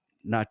have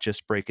not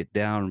just break it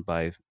down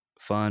by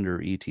fund or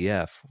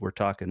ETF. We're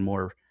talking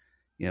more,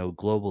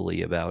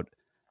 globally about,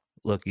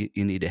 look,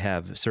 you need to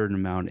have a certain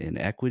amount in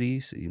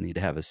equities. You need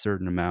to have a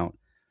certain amount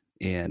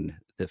in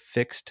the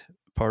fixed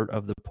part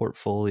of the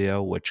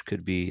portfolio, which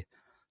could be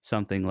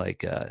something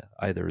like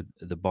either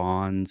the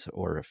bonds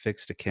or a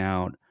fixed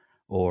account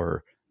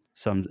or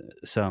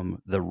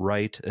the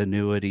right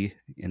annuity,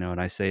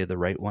 and I say the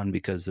right one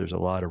because there's a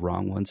lot of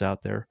wrong ones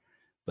out there,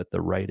 but the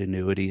right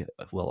annuity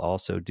will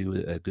also do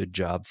a good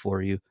job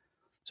for you.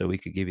 So we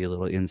could give you a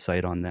little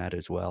insight on that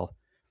as well.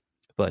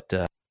 But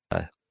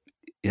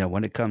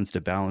when it comes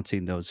to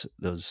balancing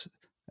those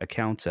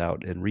accounts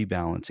out and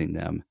rebalancing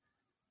them,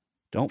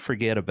 don't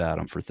forget about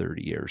them for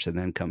 30 years and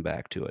then come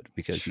back to it,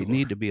 because you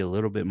need to be a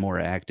little bit more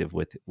active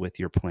with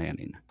your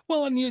planning.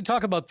 Well, and you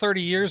talk about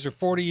 30 years or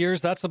 40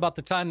 years, that's about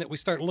the time that we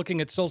start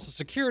looking at Social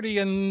Security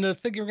and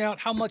figuring out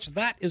how much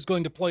that is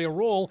going to play a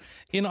role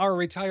in our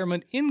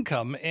retirement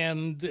income.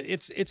 And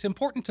it's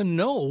important to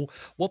know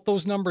what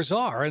those numbers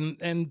are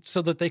and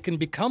so that they can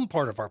become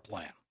part of our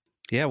plan.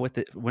 Yeah,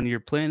 when you're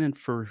planning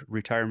for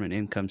retirement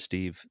income,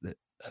 Steve,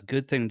 a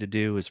good thing to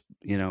do is,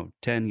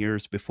 10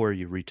 years before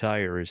you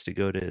retire, is to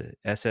go to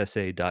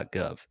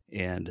SSA.gov,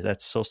 and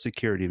that's Social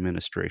Security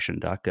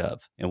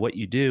Administration.gov. And what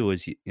you do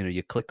is,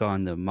 you click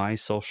on the My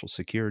Social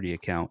Security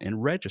account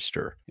and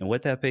register. And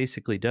what that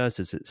basically does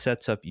is it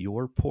sets up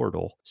your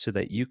portal so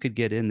that you could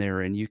get in there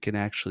and you can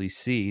actually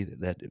see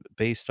that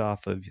based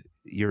off of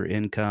your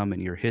income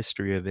and your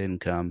history of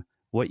income,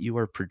 what you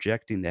are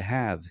projecting to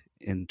have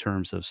in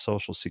terms of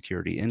Social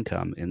Security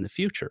income in the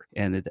future.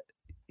 And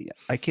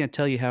I can't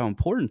tell you how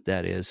important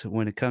that is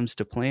when it comes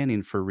to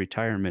planning for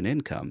retirement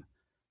income,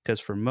 because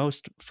for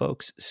most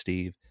folks,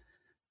 Steve,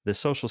 the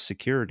Social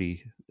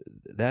Security,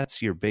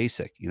 that's your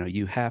basic.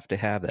 You have to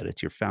have that.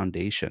 It's your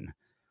foundation,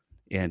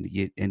 and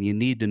you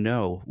need to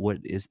know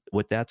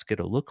what that's going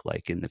to look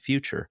like in the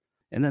future.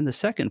 And then the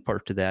second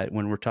part to that,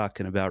 when we're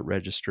talking about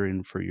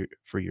registering for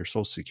your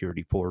Social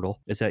Security portal,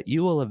 is that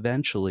you will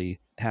eventually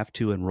have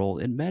to enroll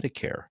in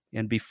Medicare.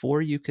 And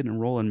before you can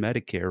enroll in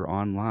Medicare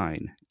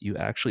online, you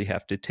actually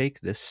have to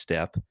take this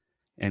step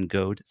and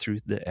go through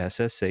the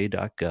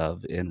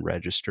SSA.gov and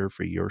register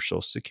for your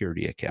Social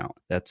Security account.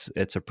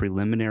 It's a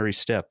preliminary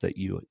step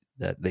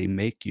that they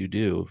make you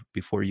do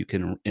before you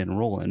can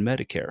enroll in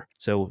Medicare.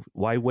 So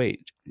why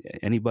wait?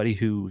 Anybody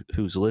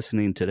who's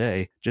listening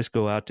today, just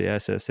go out to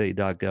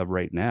SSA.gov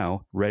right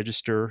now,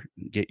 register,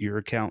 get your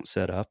account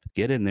set up,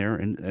 get in there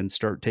and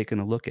start taking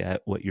a look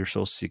at what your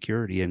Social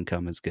Security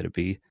income is going to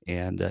be.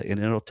 And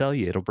it'll tell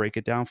you, it'll break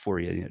it down for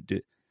you.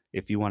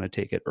 If you want to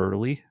take it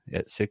early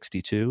at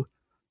 62,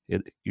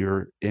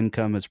 your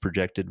income is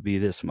projected to be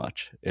this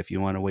much. If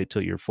you want to wait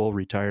till your full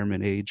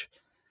retirement age,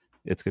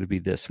 it's going to be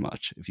this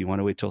much. If you want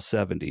to wait till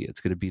 70, it's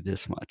going to be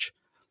this much.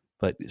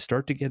 But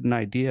start to get an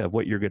idea of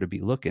what you're going to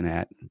be looking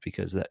at,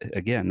 because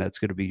that's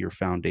going to be your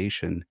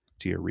foundation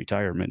to your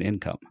retirement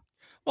income.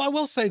 Well, I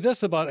will say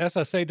this about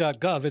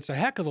SSA.gov. It's a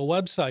heck of a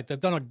website. They've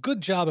done a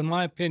good job, in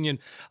my opinion,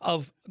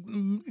 of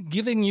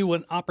giving you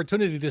an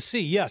opportunity to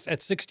see, yes,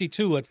 at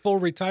 62, at full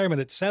retirement,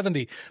 at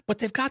 70. But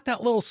they've got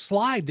that little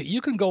slide that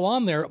you can go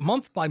on there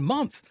month by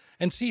month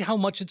and see how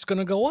much it's going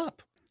to go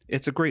up.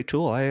 It's a great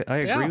tool. I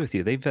agree with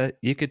you.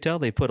 You could tell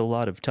they put a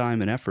lot of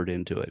time and effort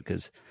into it,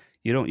 because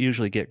you don't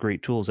usually get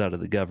great tools out of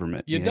the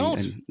government. You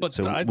don't. But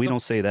we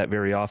don't say that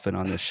very often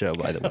on this show,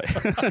 by the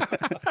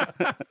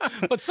way.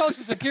 But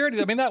Social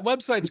Security, I mean, that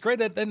website's great.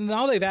 And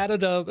now they've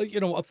added a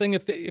thing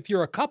if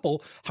you're a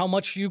couple, how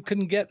much you'll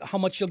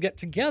get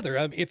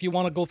together if you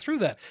want to go through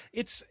that.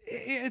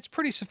 It's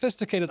pretty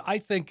sophisticated, I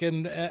think,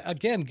 and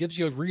again gives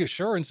you a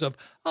reassurance of,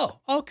 oh,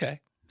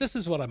 okay, this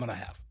is what I'm going to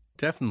have.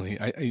 Definitely.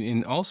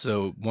 And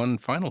also, one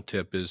final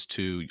tip is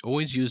to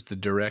always use the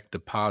direct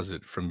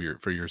deposit for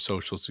your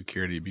Social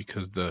Security,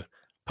 because the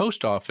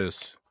post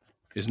office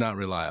is not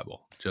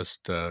reliable.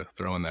 Just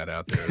throwing that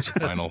out there as a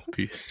final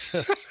piece.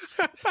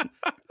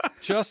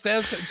 Just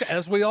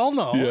as we all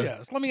know. Yeah.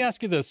 Yes. Let me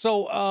ask you this.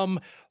 So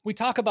we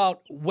talk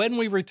about when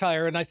we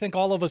retire, and I think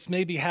all of us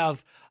maybe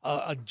have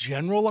a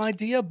general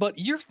idea, but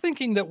you're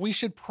thinking that we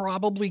should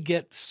probably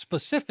get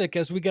specific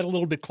as we get a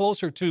little bit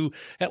closer to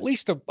at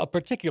least a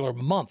particular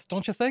month,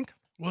 don't you think?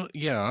 Well,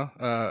 yeah.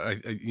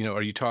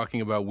 Are you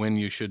talking about when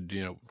you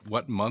should,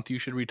 what month you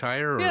should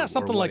retire? Yeah,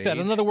 something like that.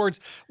 In other words,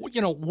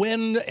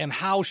 when and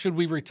how should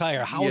we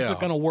retire? How is it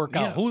going to work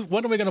out?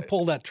 When are we going to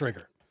pull that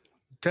trigger?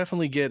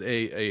 Definitely get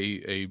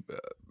a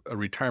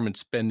retirement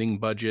spending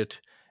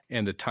budget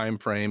and a time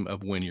frame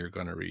of when you're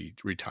going to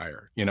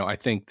retire. I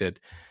think that,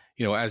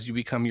 as you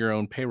become your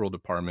own payroll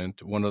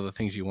department, one of the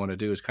things you want to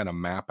do is kind of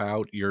map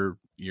out your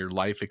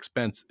life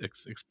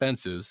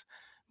expenses,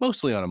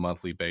 mostly on a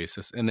monthly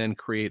basis, and then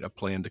create a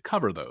plan to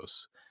cover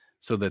those.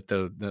 so that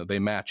they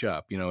match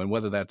up, and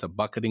whether that's a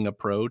bucketing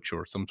approach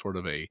or some sort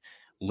of a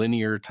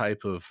linear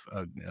type of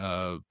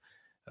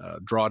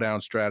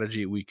drawdown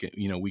strategy, we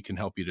can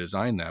help you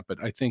design that. But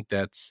I think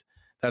that's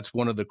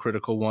one of the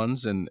critical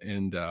ones, and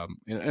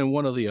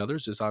one of the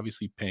others is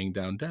obviously paying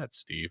down debt,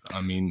 Steve.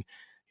 I mean,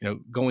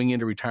 going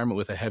into retirement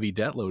with a heavy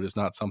debt load is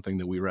not something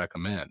that we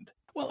recommend.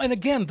 Well, and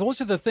again, those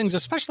are the things,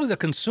 especially the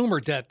consumer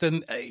debt.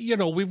 And,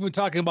 we've been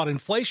talking about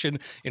inflation.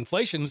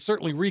 Inflation is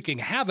certainly wreaking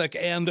havoc,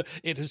 and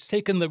it has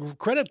taken the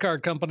credit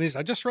card companies.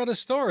 I just read a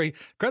story.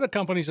 Credit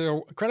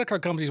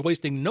card companies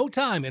wasting no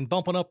time in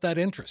bumping up that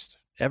interest.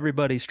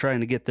 Everybody's trying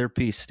to get their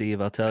piece,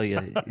 Steve. I'll tell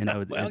you.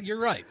 Well, you're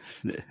right.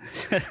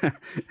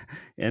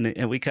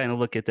 and we kind of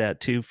look at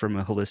that too from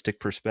a holistic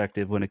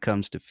perspective when it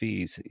comes to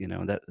fees.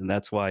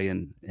 That's why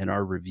in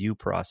our review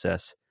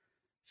process,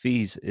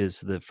 fees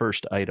is the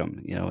first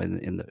item,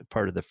 in the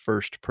part of the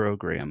first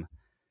program,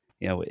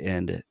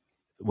 and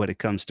when it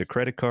comes to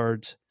credit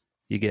cards,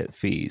 you get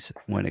fees.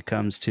 When it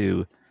comes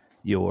to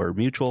your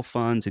mutual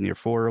funds and your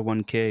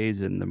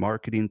 401ks and the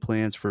marketing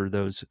plans for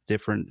those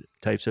different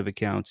types of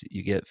accounts,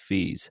 you get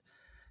fees.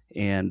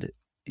 And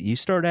you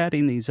start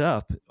adding these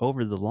up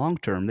over the long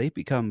term, they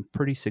become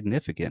pretty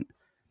significant.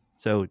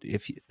 So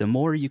the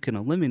more you can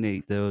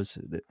eliminate those,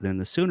 then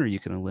the sooner you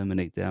can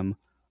eliminate them,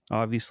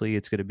 obviously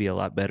it's going to be a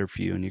lot better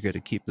for you, and you're going to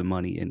keep the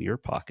money in your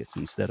pockets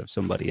instead of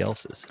somebody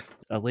else's.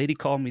 A lady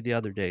called me the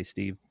other day,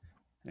 Steve,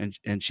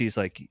 and she's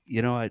like,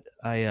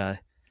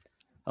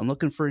 I'm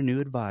looking for a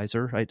new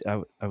advisor.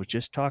 I was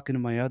just talking to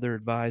my other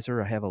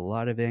advisor. I have a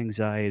lot of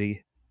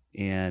anxiety,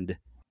 and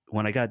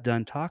when I got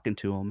done talking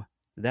to him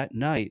that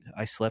night,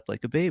 I slept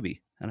like a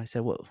baby. And I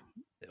said, well,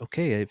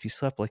 okay, if you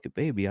slept like a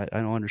baby, I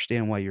don't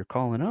understand why you're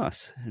calling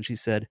us. And she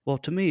said, well,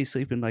 to me,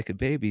 sleeping like a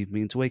baby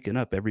means waking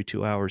up every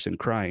 2 hours and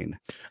crying.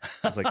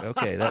 I was like,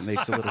 okay, that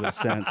makes a little bit of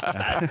sense.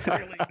 That's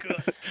really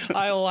good.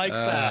 I like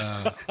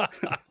that.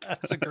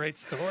 That's a great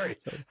story.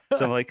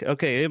 So I'm like,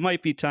 okay, it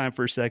might be time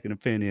for a second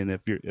opinion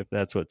if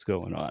that's what's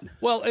going on.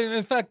 Well,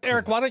 in fact,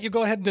 Eric, why don't you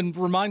go ahead and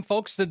remind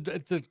folks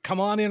to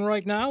come on in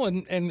right now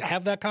and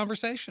have that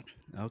conversation?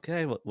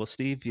 Okay. Well,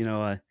 Steve,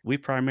 we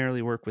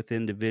primarily work with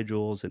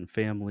individuals and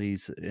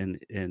families and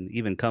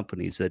even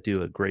companies that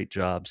do a great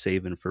job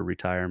saving for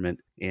retirement.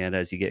 And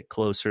as you get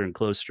closer and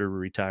closer to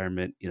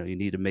retirement, you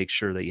need to make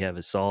sure that you have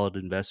a solid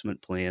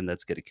investment plan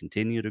that's going to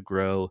continue to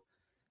grow,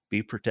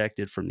 be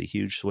protected from the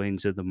huge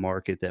swings in the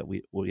market that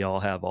we all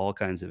have all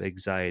kinds of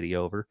anxiety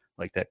over,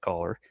 like that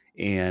caller.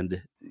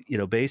 And,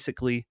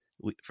 basically,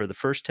 for the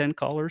first 10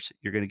 callers,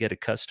 you're going to get a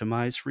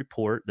customized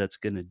report that's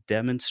going to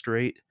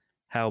demonstrate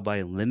how by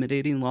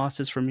eliminating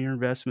losses from your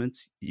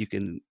investments, you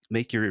can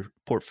make your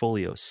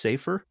portfolio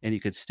safer and you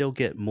could still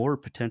get more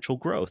potential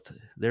growth.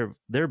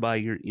 Thereby,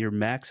 you're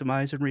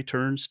maximizing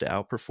returns to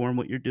outperform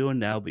what you're doing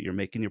now, but you're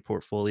making your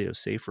portfolio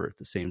safer at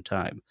the same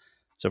time.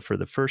 So for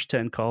the first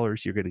 10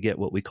 callers, you're going to get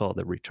what we call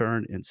the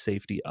Return and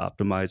Safety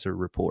Optimizer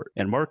Report.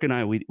 And Mark and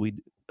I, we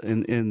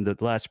in the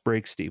last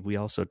break, Steve, we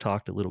also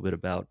talked a little bit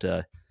about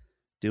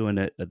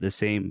doing the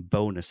same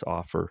bonus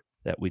offer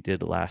that we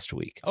did last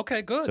week.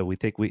 Okay, good. So we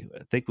think we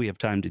have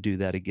time to do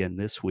that again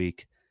this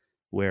week,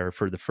 where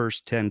for the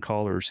first 10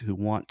 callers who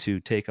want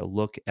to take a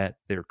look at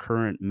their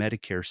current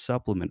Medicare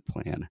supplement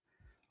plan.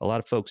 A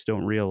lot of folks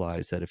don't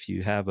realize that if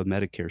you have a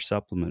Medicare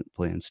supplement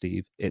plan,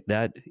 Steve,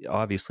 that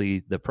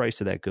obviously the price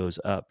of that goes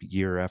up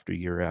year after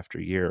year after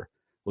year.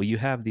 Well, you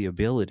have the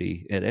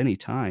ability at any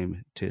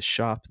time to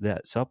shop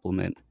that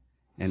supplement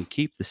and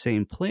keep the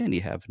same plan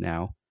you have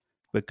now,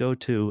 but go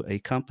to a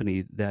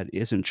company that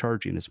isn't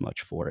charging as much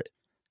for it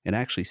and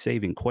actually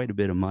saving quite a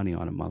bit of money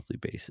on a monthly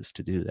basis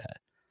to do that.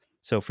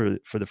 So for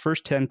the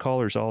first 10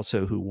 callers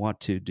also who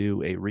want to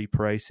do a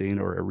repricing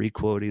or a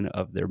requoting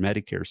of their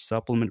Medicare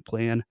supplement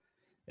plan,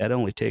 that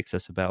only takes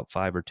us about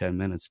 5 or 10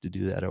 minutes to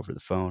do that over the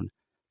phone.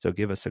 So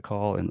give us a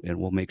call and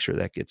we'll make sure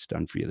that gets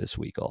done for you this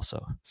week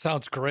also.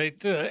 Sounds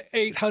great.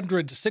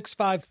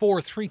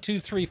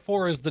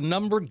 800-654-3234 is the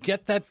number.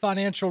 Get that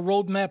financial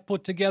roadmap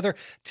put together.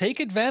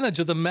 Take advantage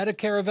of the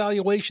Medicare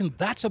evaluation.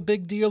 That's a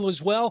big deal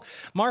as well.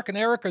 Mark and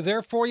Eric are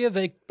there for you.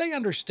 They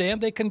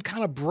understand. They can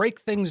kind of break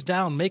things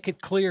down, make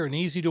it clear and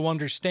easy to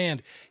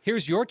understand.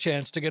 Here's your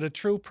chance to get a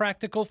true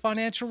practical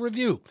financial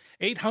review.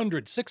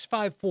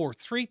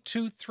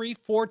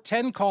 800-654-3234.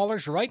 10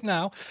 callers right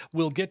now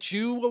will get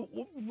you,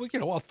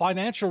 a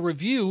financial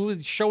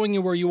review showing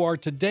you where you are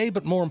today,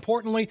 but more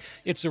importantly,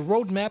 it's a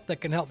roadmap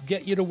that can help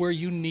get you to where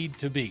you need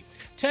to be.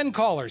 10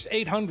 callers,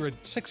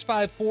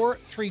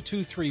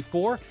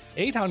 800-654-3234,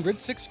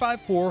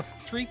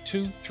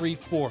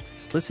 800-654-3234.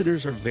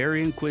 Listeners are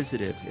very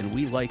inquisitive, and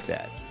we like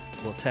that.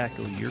 We'll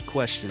tackle your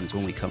questions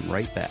when we come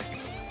right back.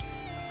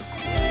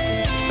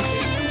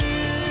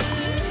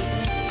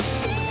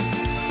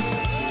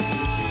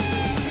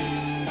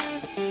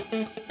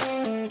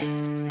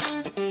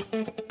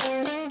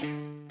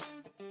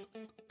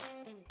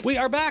 We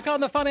are back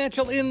on the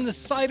Financial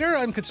Insider.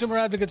 I'm consumer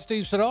advocate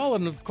Steve Siddall,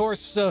 and of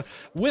course,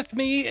 with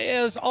me,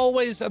 as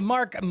always,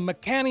 Mark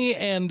McCanney.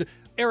 And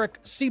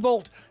Eric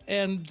Seabolt,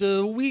 and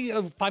we,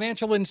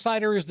 Financial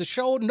Insider is the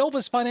show,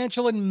 Novus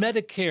Financial and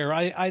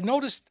Medicare. I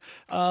noticed,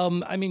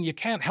 you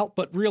can't help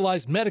but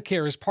realize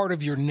Medicare is part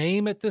of your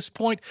name at this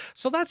point,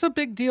 so that's a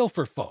big deal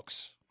for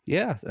folks.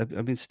 Yeah,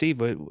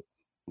 Steve,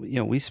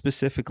 we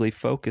specifically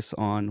focus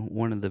on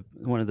one of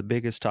the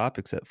biggest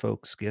topics that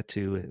folks get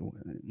to.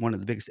 One of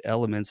the biggest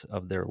elements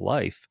of their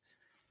life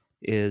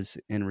is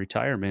in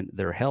retirement,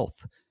 their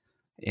health.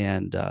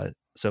 And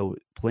so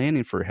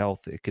planning for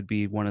health, it could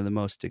be one of the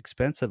most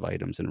expensive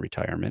items in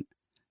retirement.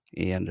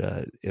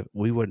 And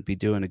we wouldn't be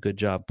doing a good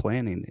job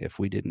planning if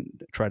we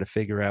didn't try to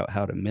figure out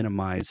how to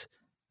minimize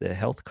the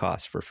health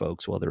costs for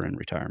folks while they're in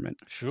retirement.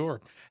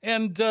 Sure.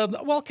 And,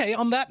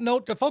 on that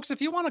note, folks,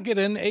 if you want to get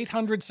in,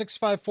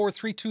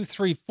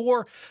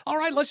 800-654-3234. All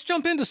right, let's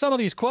jump into some of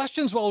these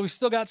questions while we've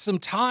still got some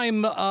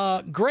time.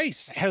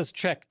 Grace has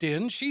checked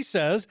in. She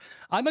says,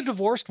 I'm a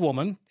divorced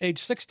woman, age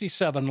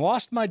 67,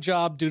 lost my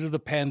job due to the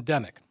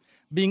pandemic.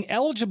 Being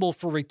eligible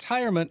for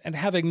retirement and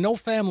having no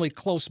family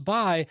close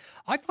by,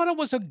 I thought it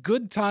was a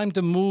good time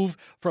to move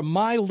from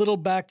my little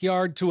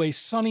backyard to a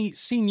sunny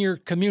senior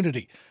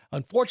community.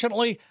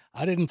 Unfortunately,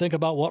 I didn't think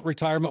about what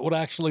retirement would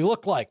actually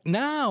look like.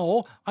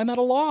 Now I'm at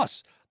a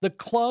loss. The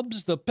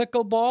clubs, the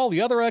pickleball,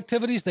 the other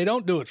activities, they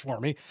don't do it for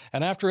me.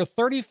 And after a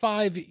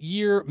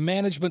 35-year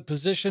management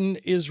position,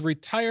 is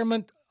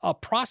retirement a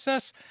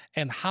process?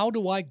 And how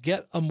do I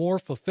get a more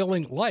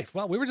fulfilling life?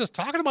 Well, we were just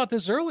talking about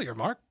this earlier,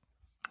 Mark.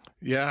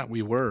 Yeah,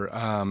 we were.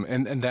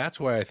 And that's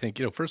why I think,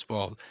 first of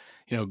all,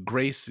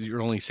 Grace,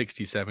 you're only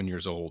 67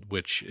 years old,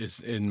 which is,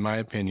 in my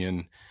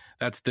opinion,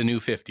 that's the new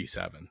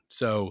 57.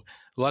 So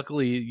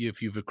luckily,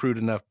 if you've accrued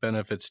enough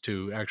benefits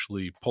to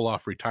actually pull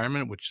off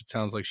retirement, which it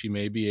sounds like she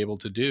may be able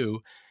to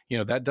do,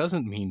 that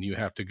doesn't mean you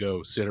have to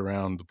go sit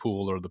around the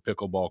pool or the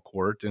pickleball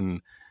court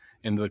and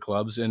the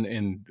clubs.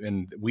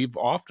 And we've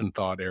often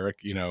thought, Eric,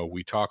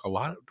 we talk a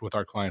lot with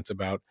our clients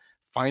about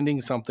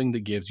finding something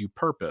that gives you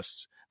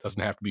purpose. It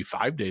doesn't have to be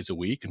 5 days a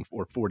week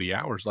or 40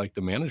 hours like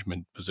the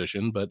management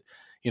position, but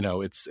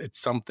it's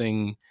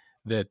something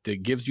that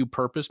gives you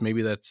purpose.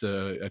 Maybe that's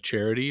a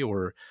charity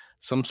or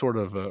some sort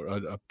of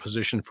a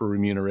position for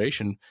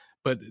remuneration.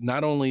 But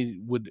not only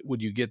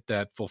would you get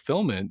that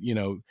fulfillment,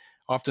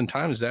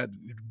 oftentimes that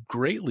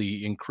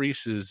greatly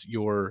increases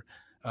your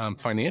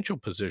financial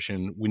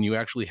position when you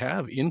actually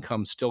have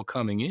income still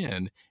coming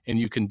in, and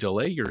you can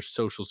delay your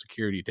Social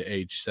Security to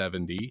age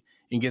 70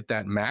 and get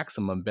that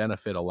maximum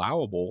benefit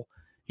allowable.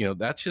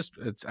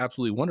 It's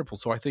absolutely wonderful.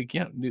 So I think,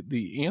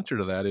 the answer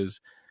to that is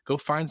go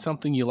find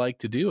something you like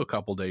to do a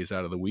couple days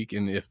out of the week.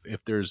 And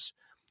if there's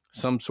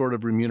some sort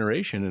of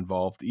remuneration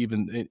involved,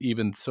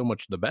 even so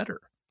much the better.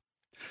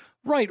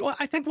 Right. Well,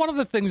 I think one of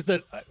the things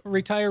that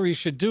retirees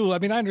should do, I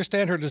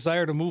understand her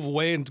desire to move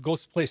away and to go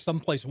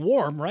someplace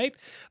warm, right?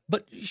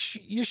 But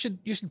you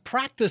should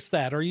practice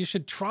that, or you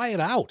should try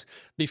it out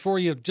before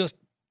you just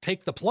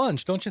take the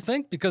plunge, don't you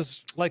think?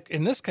 Because, like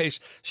in this case,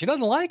 she doesn't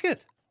like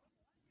it.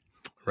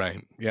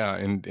 Right. Yeah.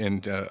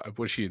 And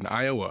was she in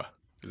Iowa?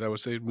 Because I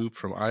would say moved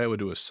from Iowa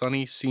to a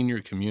sunny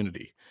senior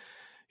community.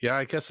 Yeah,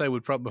 I guess I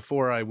would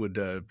before I would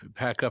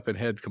pack up and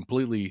head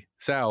completely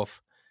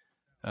south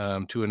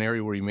to an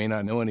area where you may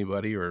not know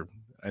anybody or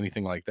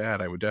anything like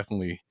that. I would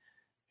definitely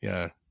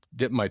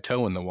dip my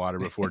toe in the water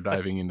before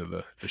diving into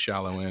the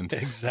shallow end,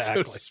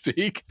 exactly, so to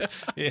speak.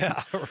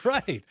 Yeah,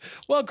 right.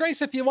 Well,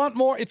 Grace, if you want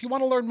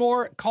to learn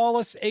more, call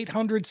us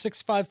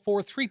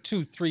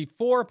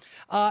 800-654-3234.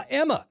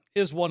 Emma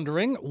is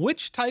wondering,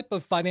 which type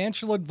of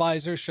financial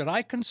advisor should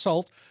I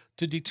consult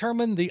to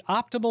determine the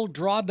optimal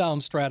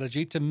drawdown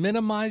strategy to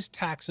minimize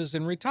taxes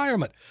in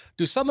retirement?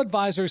 Do some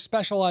advisors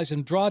specialize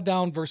in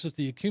drawdown versus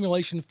the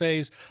accumulation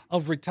phase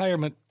of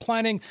retirement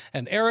planning?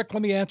 And Eric,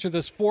 let me answer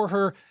this for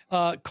her.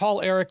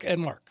 Call Eric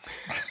and Mark.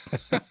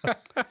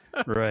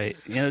 Right.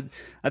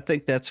 I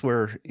think that's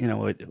where,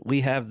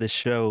 we have this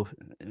show,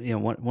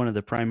 one of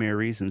the primary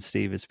reasons,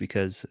 Steve, is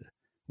because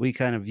we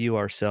kind of view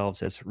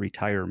ourselves as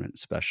retirement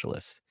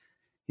specialists,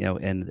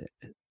 and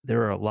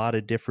there are a lot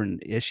of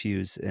different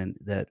issues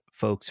that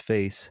folks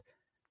face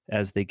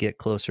as they get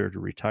closer to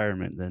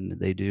retirement than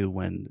they do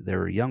when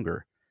they're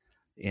younger.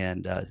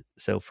 And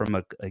so from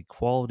a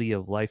quality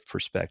of life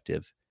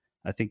perspective,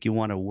 I think you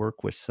want to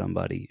work with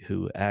somebody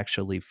who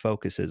actually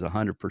focuses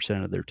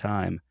 100% of their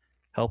time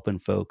helping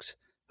folks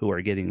who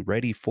are getting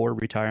ready for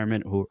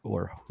retirement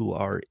or who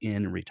are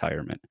in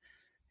retirement.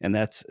 And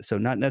that's so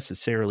not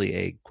necessarily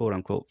a quote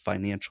unquote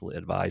financial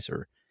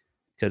advisor,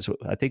 because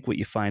I think what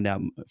you find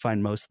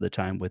most of the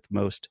time with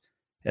most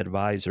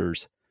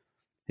advisors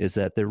is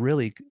that they're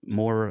really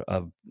more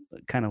of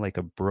kind of like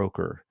a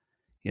broker,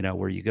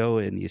 where you go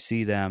and you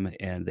see them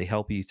and they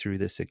help you through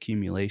this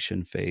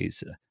accumulation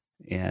phase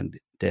and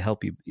to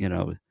help you,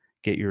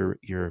 get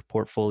your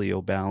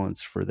portfolio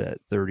balance for that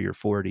 30 or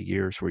 40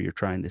 years where you're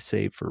trying to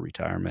save for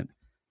retirement.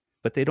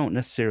 But they don't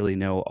necessarily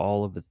know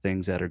all of the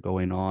things that are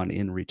going on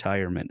in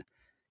retirement,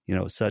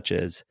 such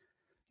as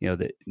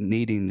that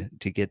needing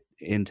to get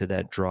into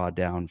that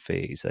drawdown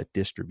phase, that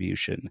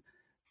distribution,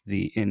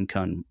 the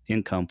income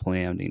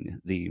planning,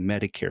 the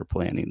Medicare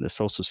planning, the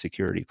Social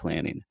Security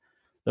planning.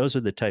 Those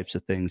are the types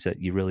of things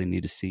that you really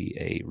need to see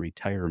a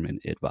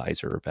retirement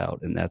advisor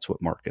about, and that's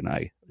what Mark and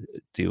I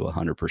do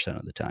 100%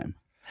 of the time.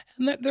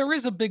 And there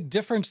is a big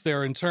difference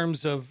there in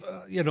terms of,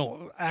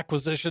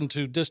 acquisition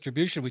to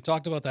distribution. We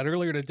talked about that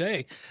earlier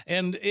today.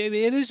 And it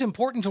is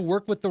important to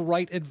work with the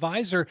right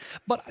advisor.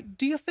 But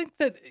do you think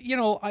that,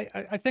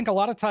 I think a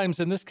lot of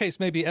times in this case,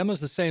 maybe Emma's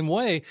the same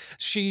way.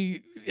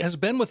 She has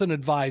been with an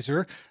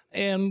advisor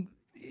and,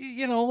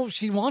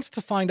 she wants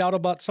to find out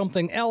about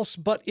something else,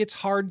 but it's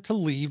hard to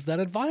leave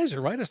that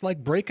advisor, right? It's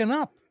like breaking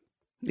up.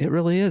 It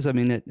really is. I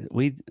mean,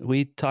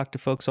 we talk to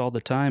folks all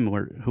the time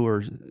who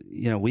are,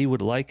 we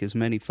would like as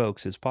many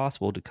folks as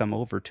possible to come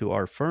over to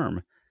our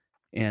firm,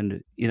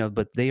 and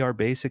but they are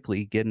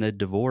basically getting a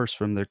divorce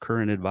from their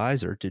current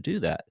advisor to do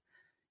that,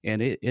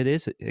 and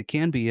it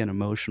can be an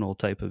emotional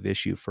type of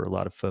issue for a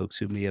lot of folks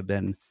who may have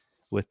been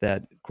with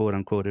that quote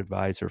unquote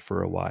advisor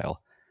for a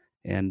while,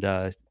 and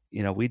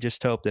we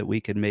just hope that we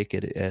can make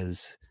it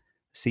as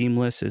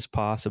seamless as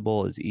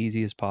possible, as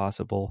easy as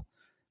possible.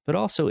 But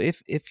also,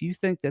 if you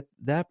think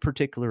that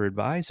particular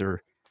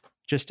advisor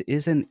just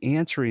isn't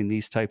answering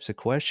these types of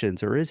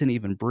questions or isn't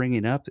even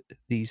bringing up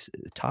these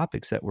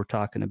topics that we're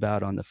talking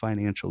about on the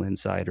Financial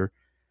Insider,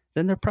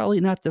 then they're probably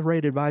not the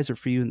right advisor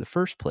for you in the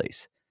first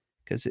place.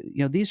 Because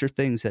these are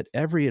things that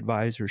every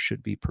advisor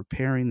should be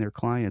preparing their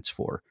clients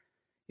for.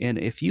 And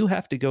if you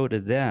have to go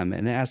to them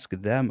and ask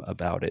them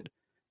about it,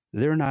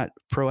 they're not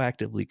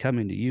proactively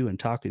coming to you and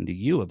talking to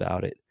you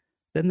about it,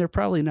 then they're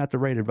probably not the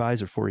right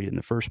advisor for you in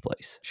the first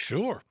place.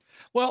 Sure.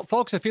 Well,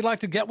 folks, if you'd like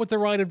to get with the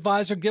right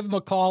advisor, give them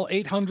a call,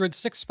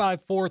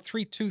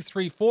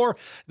 800-654-3234.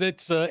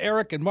 That's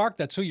Eric and Mark.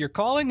 That's who you're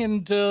calling.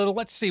 And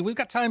let's see, we've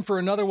got time for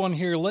another one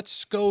here.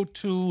 Let's go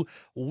to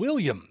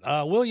William.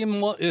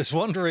 William is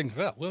wondering,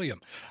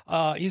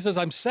 he says,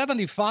 I'm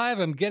 75,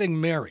 I'm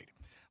getting married.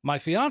 My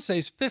fiance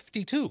is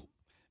 52.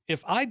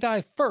 If I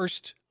die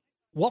first,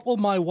 what will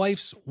my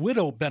wife's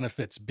widow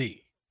benefits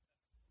be?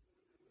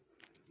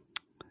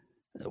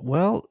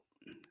 Well,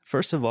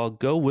 first of all,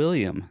 go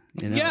William.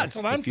 Yeah, that's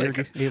what I'm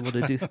thinking. You're able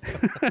to do.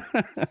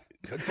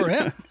 Good for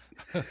him.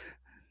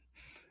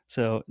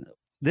 So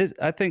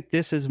I think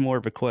this is more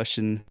of a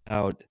question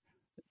about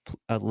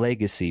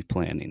legacy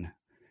planning.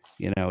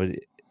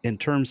 In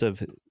terms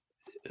of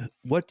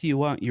what do you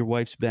want your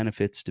wife's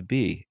benefits to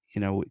be?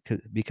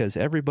 Because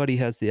everybody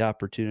has the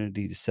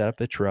opportunity to set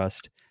up a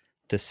trust,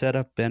 to set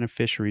up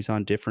beneficiaries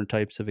on different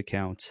types of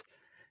accounts,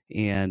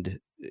 and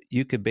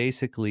you could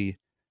basically.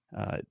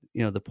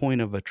 The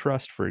point of a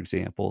trust, for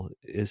example,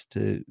 is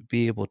to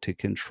be able to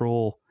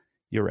control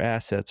your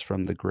assets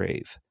from the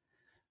grave.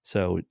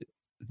 So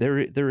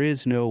there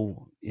is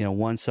no,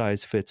 one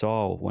size fits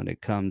all when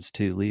it comes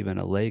to leaving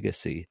a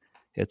legacy.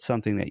 It's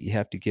something that you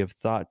have to give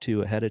thought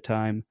to ahead of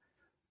time.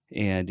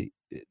 And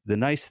the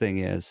nice thing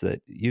is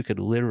that you could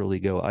literally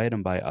go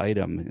item by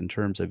item in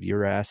terms of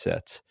your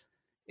assets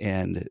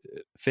and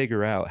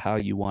figure out how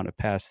you want to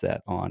pass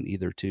that on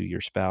either to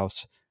your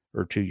spouse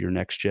or to your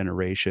next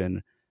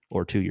generation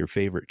or to your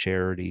favorite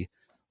charity.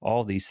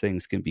 All these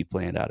things can be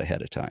planned out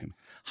ahead of time.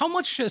 How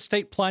much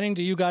estate planning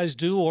do you guys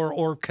do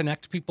or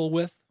connect people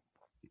with?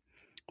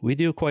 We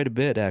do quite a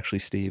bit, actually,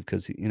 Steve,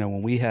 because,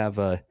 when we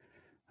have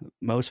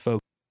most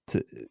folks,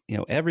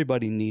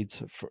 everybody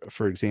needs,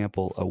 for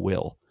example, a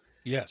will.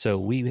 Yes. So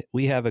we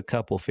have a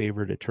couple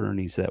favorite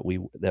attorneys that we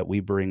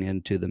bring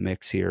into the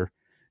mix here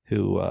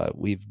who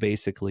we've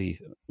basically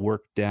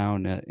worked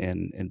down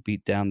and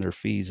beat down their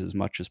fees as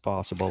much as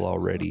possible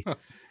already.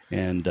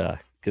 And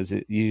because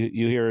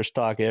you hear us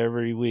talk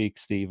every week,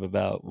 Steve,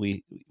 about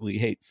we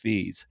hate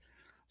fees.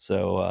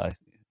 So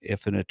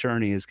if an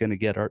attorney is going to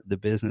get our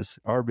business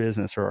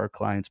or our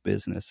client's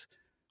business,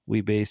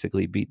 we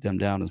basically beat them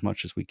down as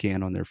much as we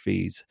can on their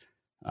fees.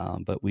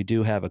 But we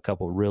do have a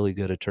couple really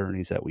good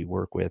attorneys that we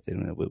work with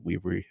and that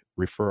we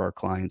refer our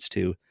clients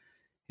to.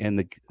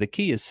 And the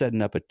key is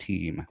setting up a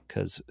team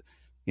because,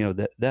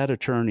 that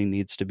attorney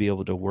needs to be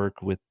able to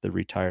work with the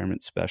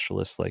retirement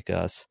specialists like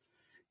us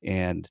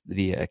and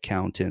the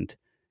accountant,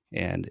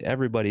 and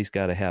everybody's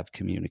got to have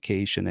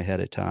communication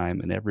ahead of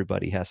time, and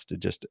everybody has to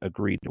just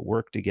agree to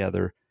work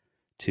together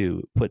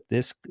to put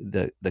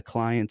the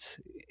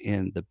clients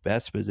in the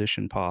best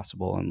position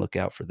possible and look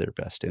out for their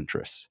best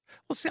interests.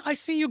 Well, see, I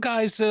see you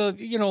guys,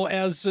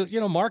 as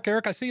Mark,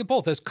 Eric, I see you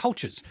both as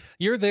coaches.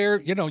 You're there,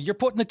 you're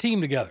putting the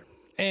team together.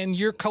 And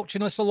you're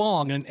coaching us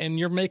along, and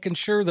you're making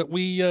sure that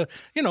we,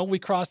 we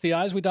cross the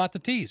I's, we dot the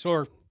T's,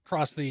 or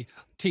cross the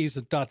T's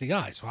and dot the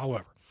I's,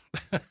 however.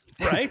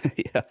 Right?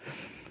 Yeah.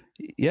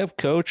 Yep.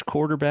 Coach,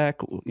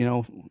 quarterback,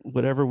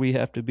 whatever we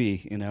have to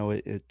be,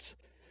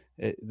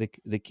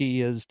 the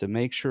key is to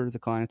make sure the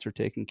clients are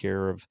taken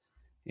care of,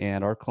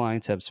 and our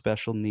clients have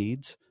special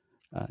needs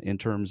in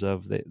terms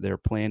of their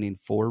planning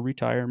for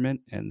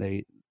retirement, and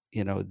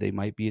they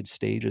might be at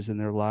stages in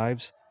their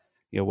lives,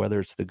 whether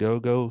it's the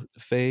go-go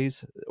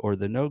phase or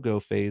the no-go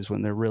phase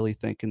when they're really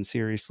thinking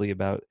seriously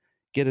about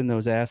getting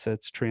those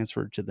assets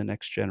transferred to the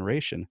next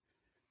generation.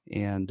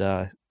 And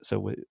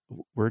so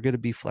we're going to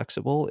be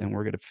flexible, and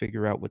we're going to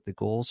figure out what the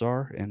goals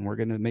are, and we're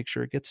going to make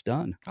sure it gets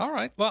done. All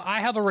right. Well,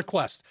 I have a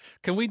request.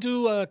 Can we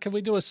do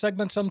a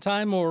segment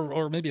sometime,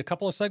 or maybe a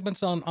couple of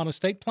segments on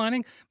estate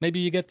planning? Maybe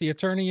you get the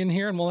attorney in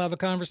here, and we'll have a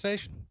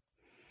conversation.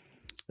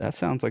 That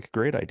sounds like a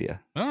great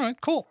idea. All right,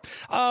 cool.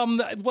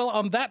 Well,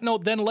 on that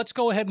note, then let's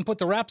go ahead and put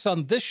the wraps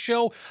on this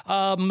show.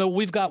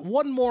 We've got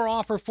one more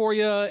offer for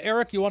you,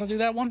 Eric. You want to do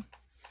that one?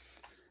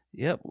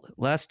 Yep.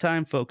 Last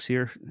time, folks,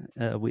 here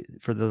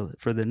for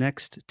the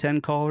next 10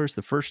 callers,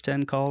 the first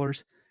 10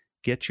 callers,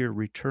 get your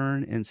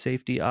Return and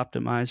Safety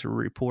Optimizer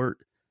report,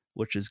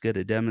 which is going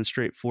to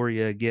demonstrate for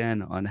you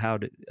again on how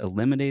to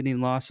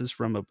eliminating losses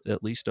from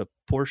at least a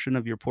portion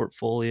of your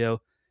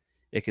portfolio.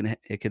 It can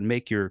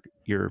make your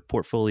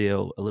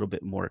portfolio a little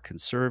bit more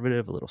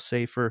conservative, a little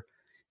safer,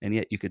 and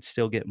yet you could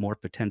still get more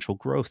potential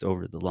growth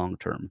over the long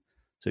term.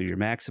 So you're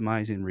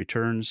maximizing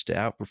returns to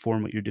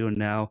outperform what you're doing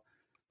now,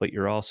 but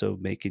you're also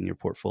making your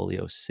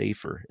portfolio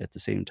safer at the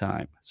same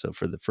time. So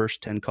for the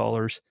first 10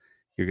 callers,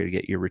 you're going to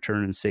get your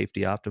Return and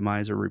Safety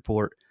Optimizer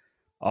report.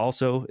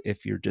 Also,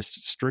 if you're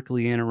just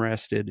strictly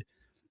interested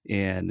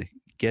in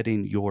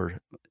getting your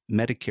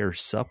Medicare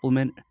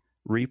supplement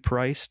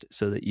repriced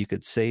so that you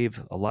could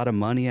save a lot of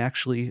money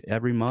actually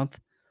every month,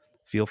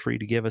 feel free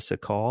to give us a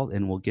call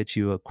and we'll get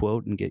you a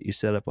quote and get you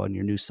set up on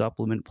your new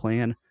supplement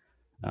plan.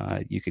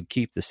 You could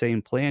keep the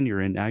same plan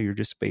you're in now. You're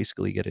just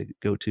basically going to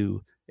go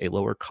to a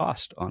lower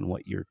cost on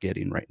what you're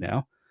getting right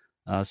now.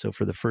 So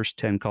for the first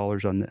 10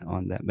 callers on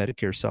that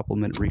Medicare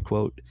supplement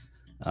requote,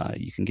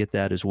 you can get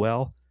that as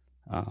well.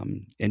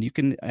 And you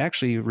can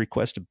actually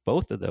request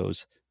both of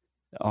those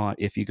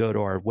if you go to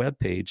our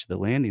webpage. The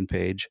landing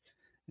page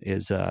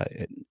is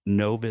at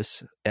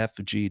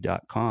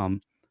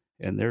novusfg.com.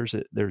 And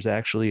there's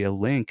actually a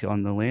link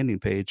on the landing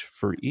page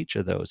for each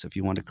of those if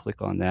you want to click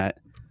on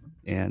that.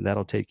 And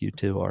that'll take you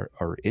to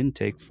our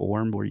intake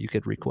form where you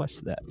could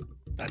request that.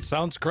 That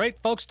sounds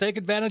great, folks. Take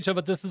advantage of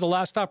it. This is the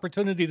last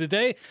opportunity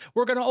today.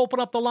 We're going to open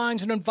up the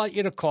lines and invite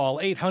you to call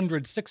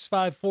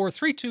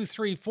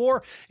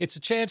 800-654-3234. It's a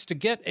chance to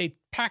get a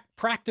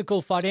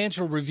practical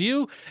financial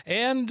review,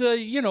 and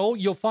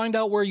you'll find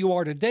out where you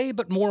are today,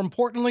 but more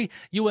importantly,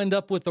 you end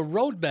up with a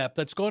roadmap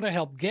that's going to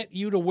help get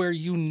you to where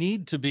you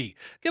need to be.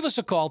 Give us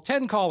a call.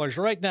 10 callers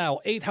right now,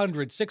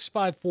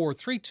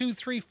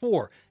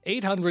 800-654-3234,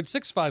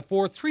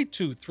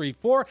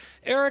 800-654-3234.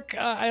 Eric,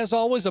 as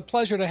always, a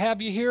pleasure to have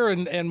you here,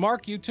 and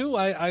Mark, you too.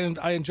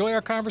 I enjoy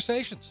our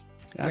conversations.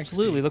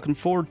 Absolutely. Thanks, looking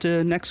forward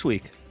to next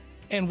week.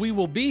 And we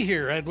will be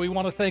here, and we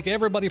want to thank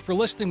everybody for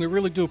listening. We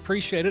really do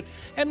appreciate it.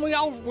 And we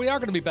are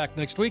going to be back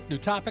next week, new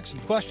topics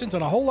and questions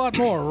and a whole lot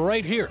more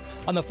right here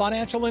on The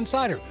Financial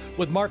Insider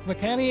with Mark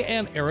McCanney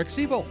and Eric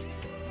Seebold.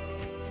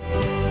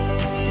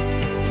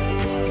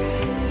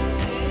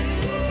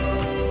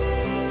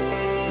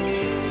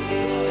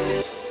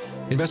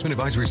 Investment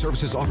advisory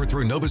services offered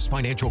through Novus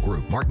Financial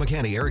Group. Mark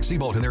McCanney, Eric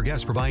Seebold, and their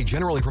guests provide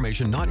general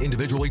information, not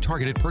individually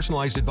targeted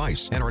personalized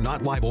advice, and are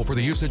not liable for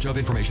the usage of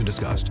information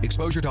discussed.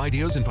 Exposure to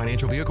ideas and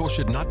financial vehicles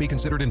should not be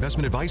considered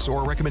investment advice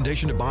or a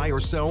recommendation to buy or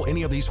sell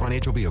any of these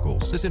financial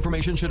vehicles. This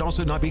information should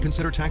also not be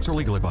considered tax or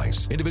legal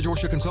advice. Individuals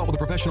should consult with a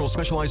professional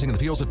specializing in the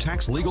fields of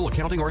tax, legal,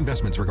 accounting, or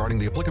investments regarding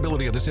the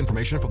applicability of this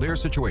information for their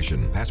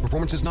situation. Past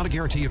performance is not a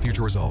guarantee of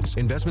future results.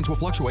 Investments will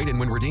fluctuate and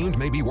when redeemed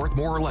may be worth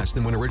more or less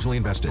than when originally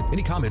invested.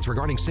 Any comments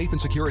regarding safe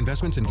and secure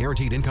investments and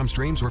guaranteed income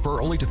streams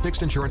refer only to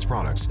fixed insurance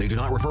products. They do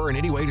not refer in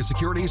any way to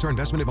securities or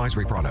investment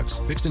advisory products.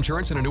 Fixed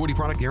insurance and annuity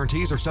product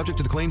guarantees are subject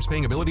to the claims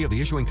paying ability of the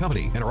issuing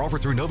company and are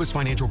offered through Novus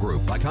Financial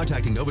Group. By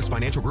contacting Novus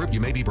Financial Group, you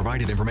may be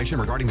provided information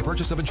regarding the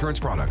purchase of insurance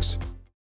products.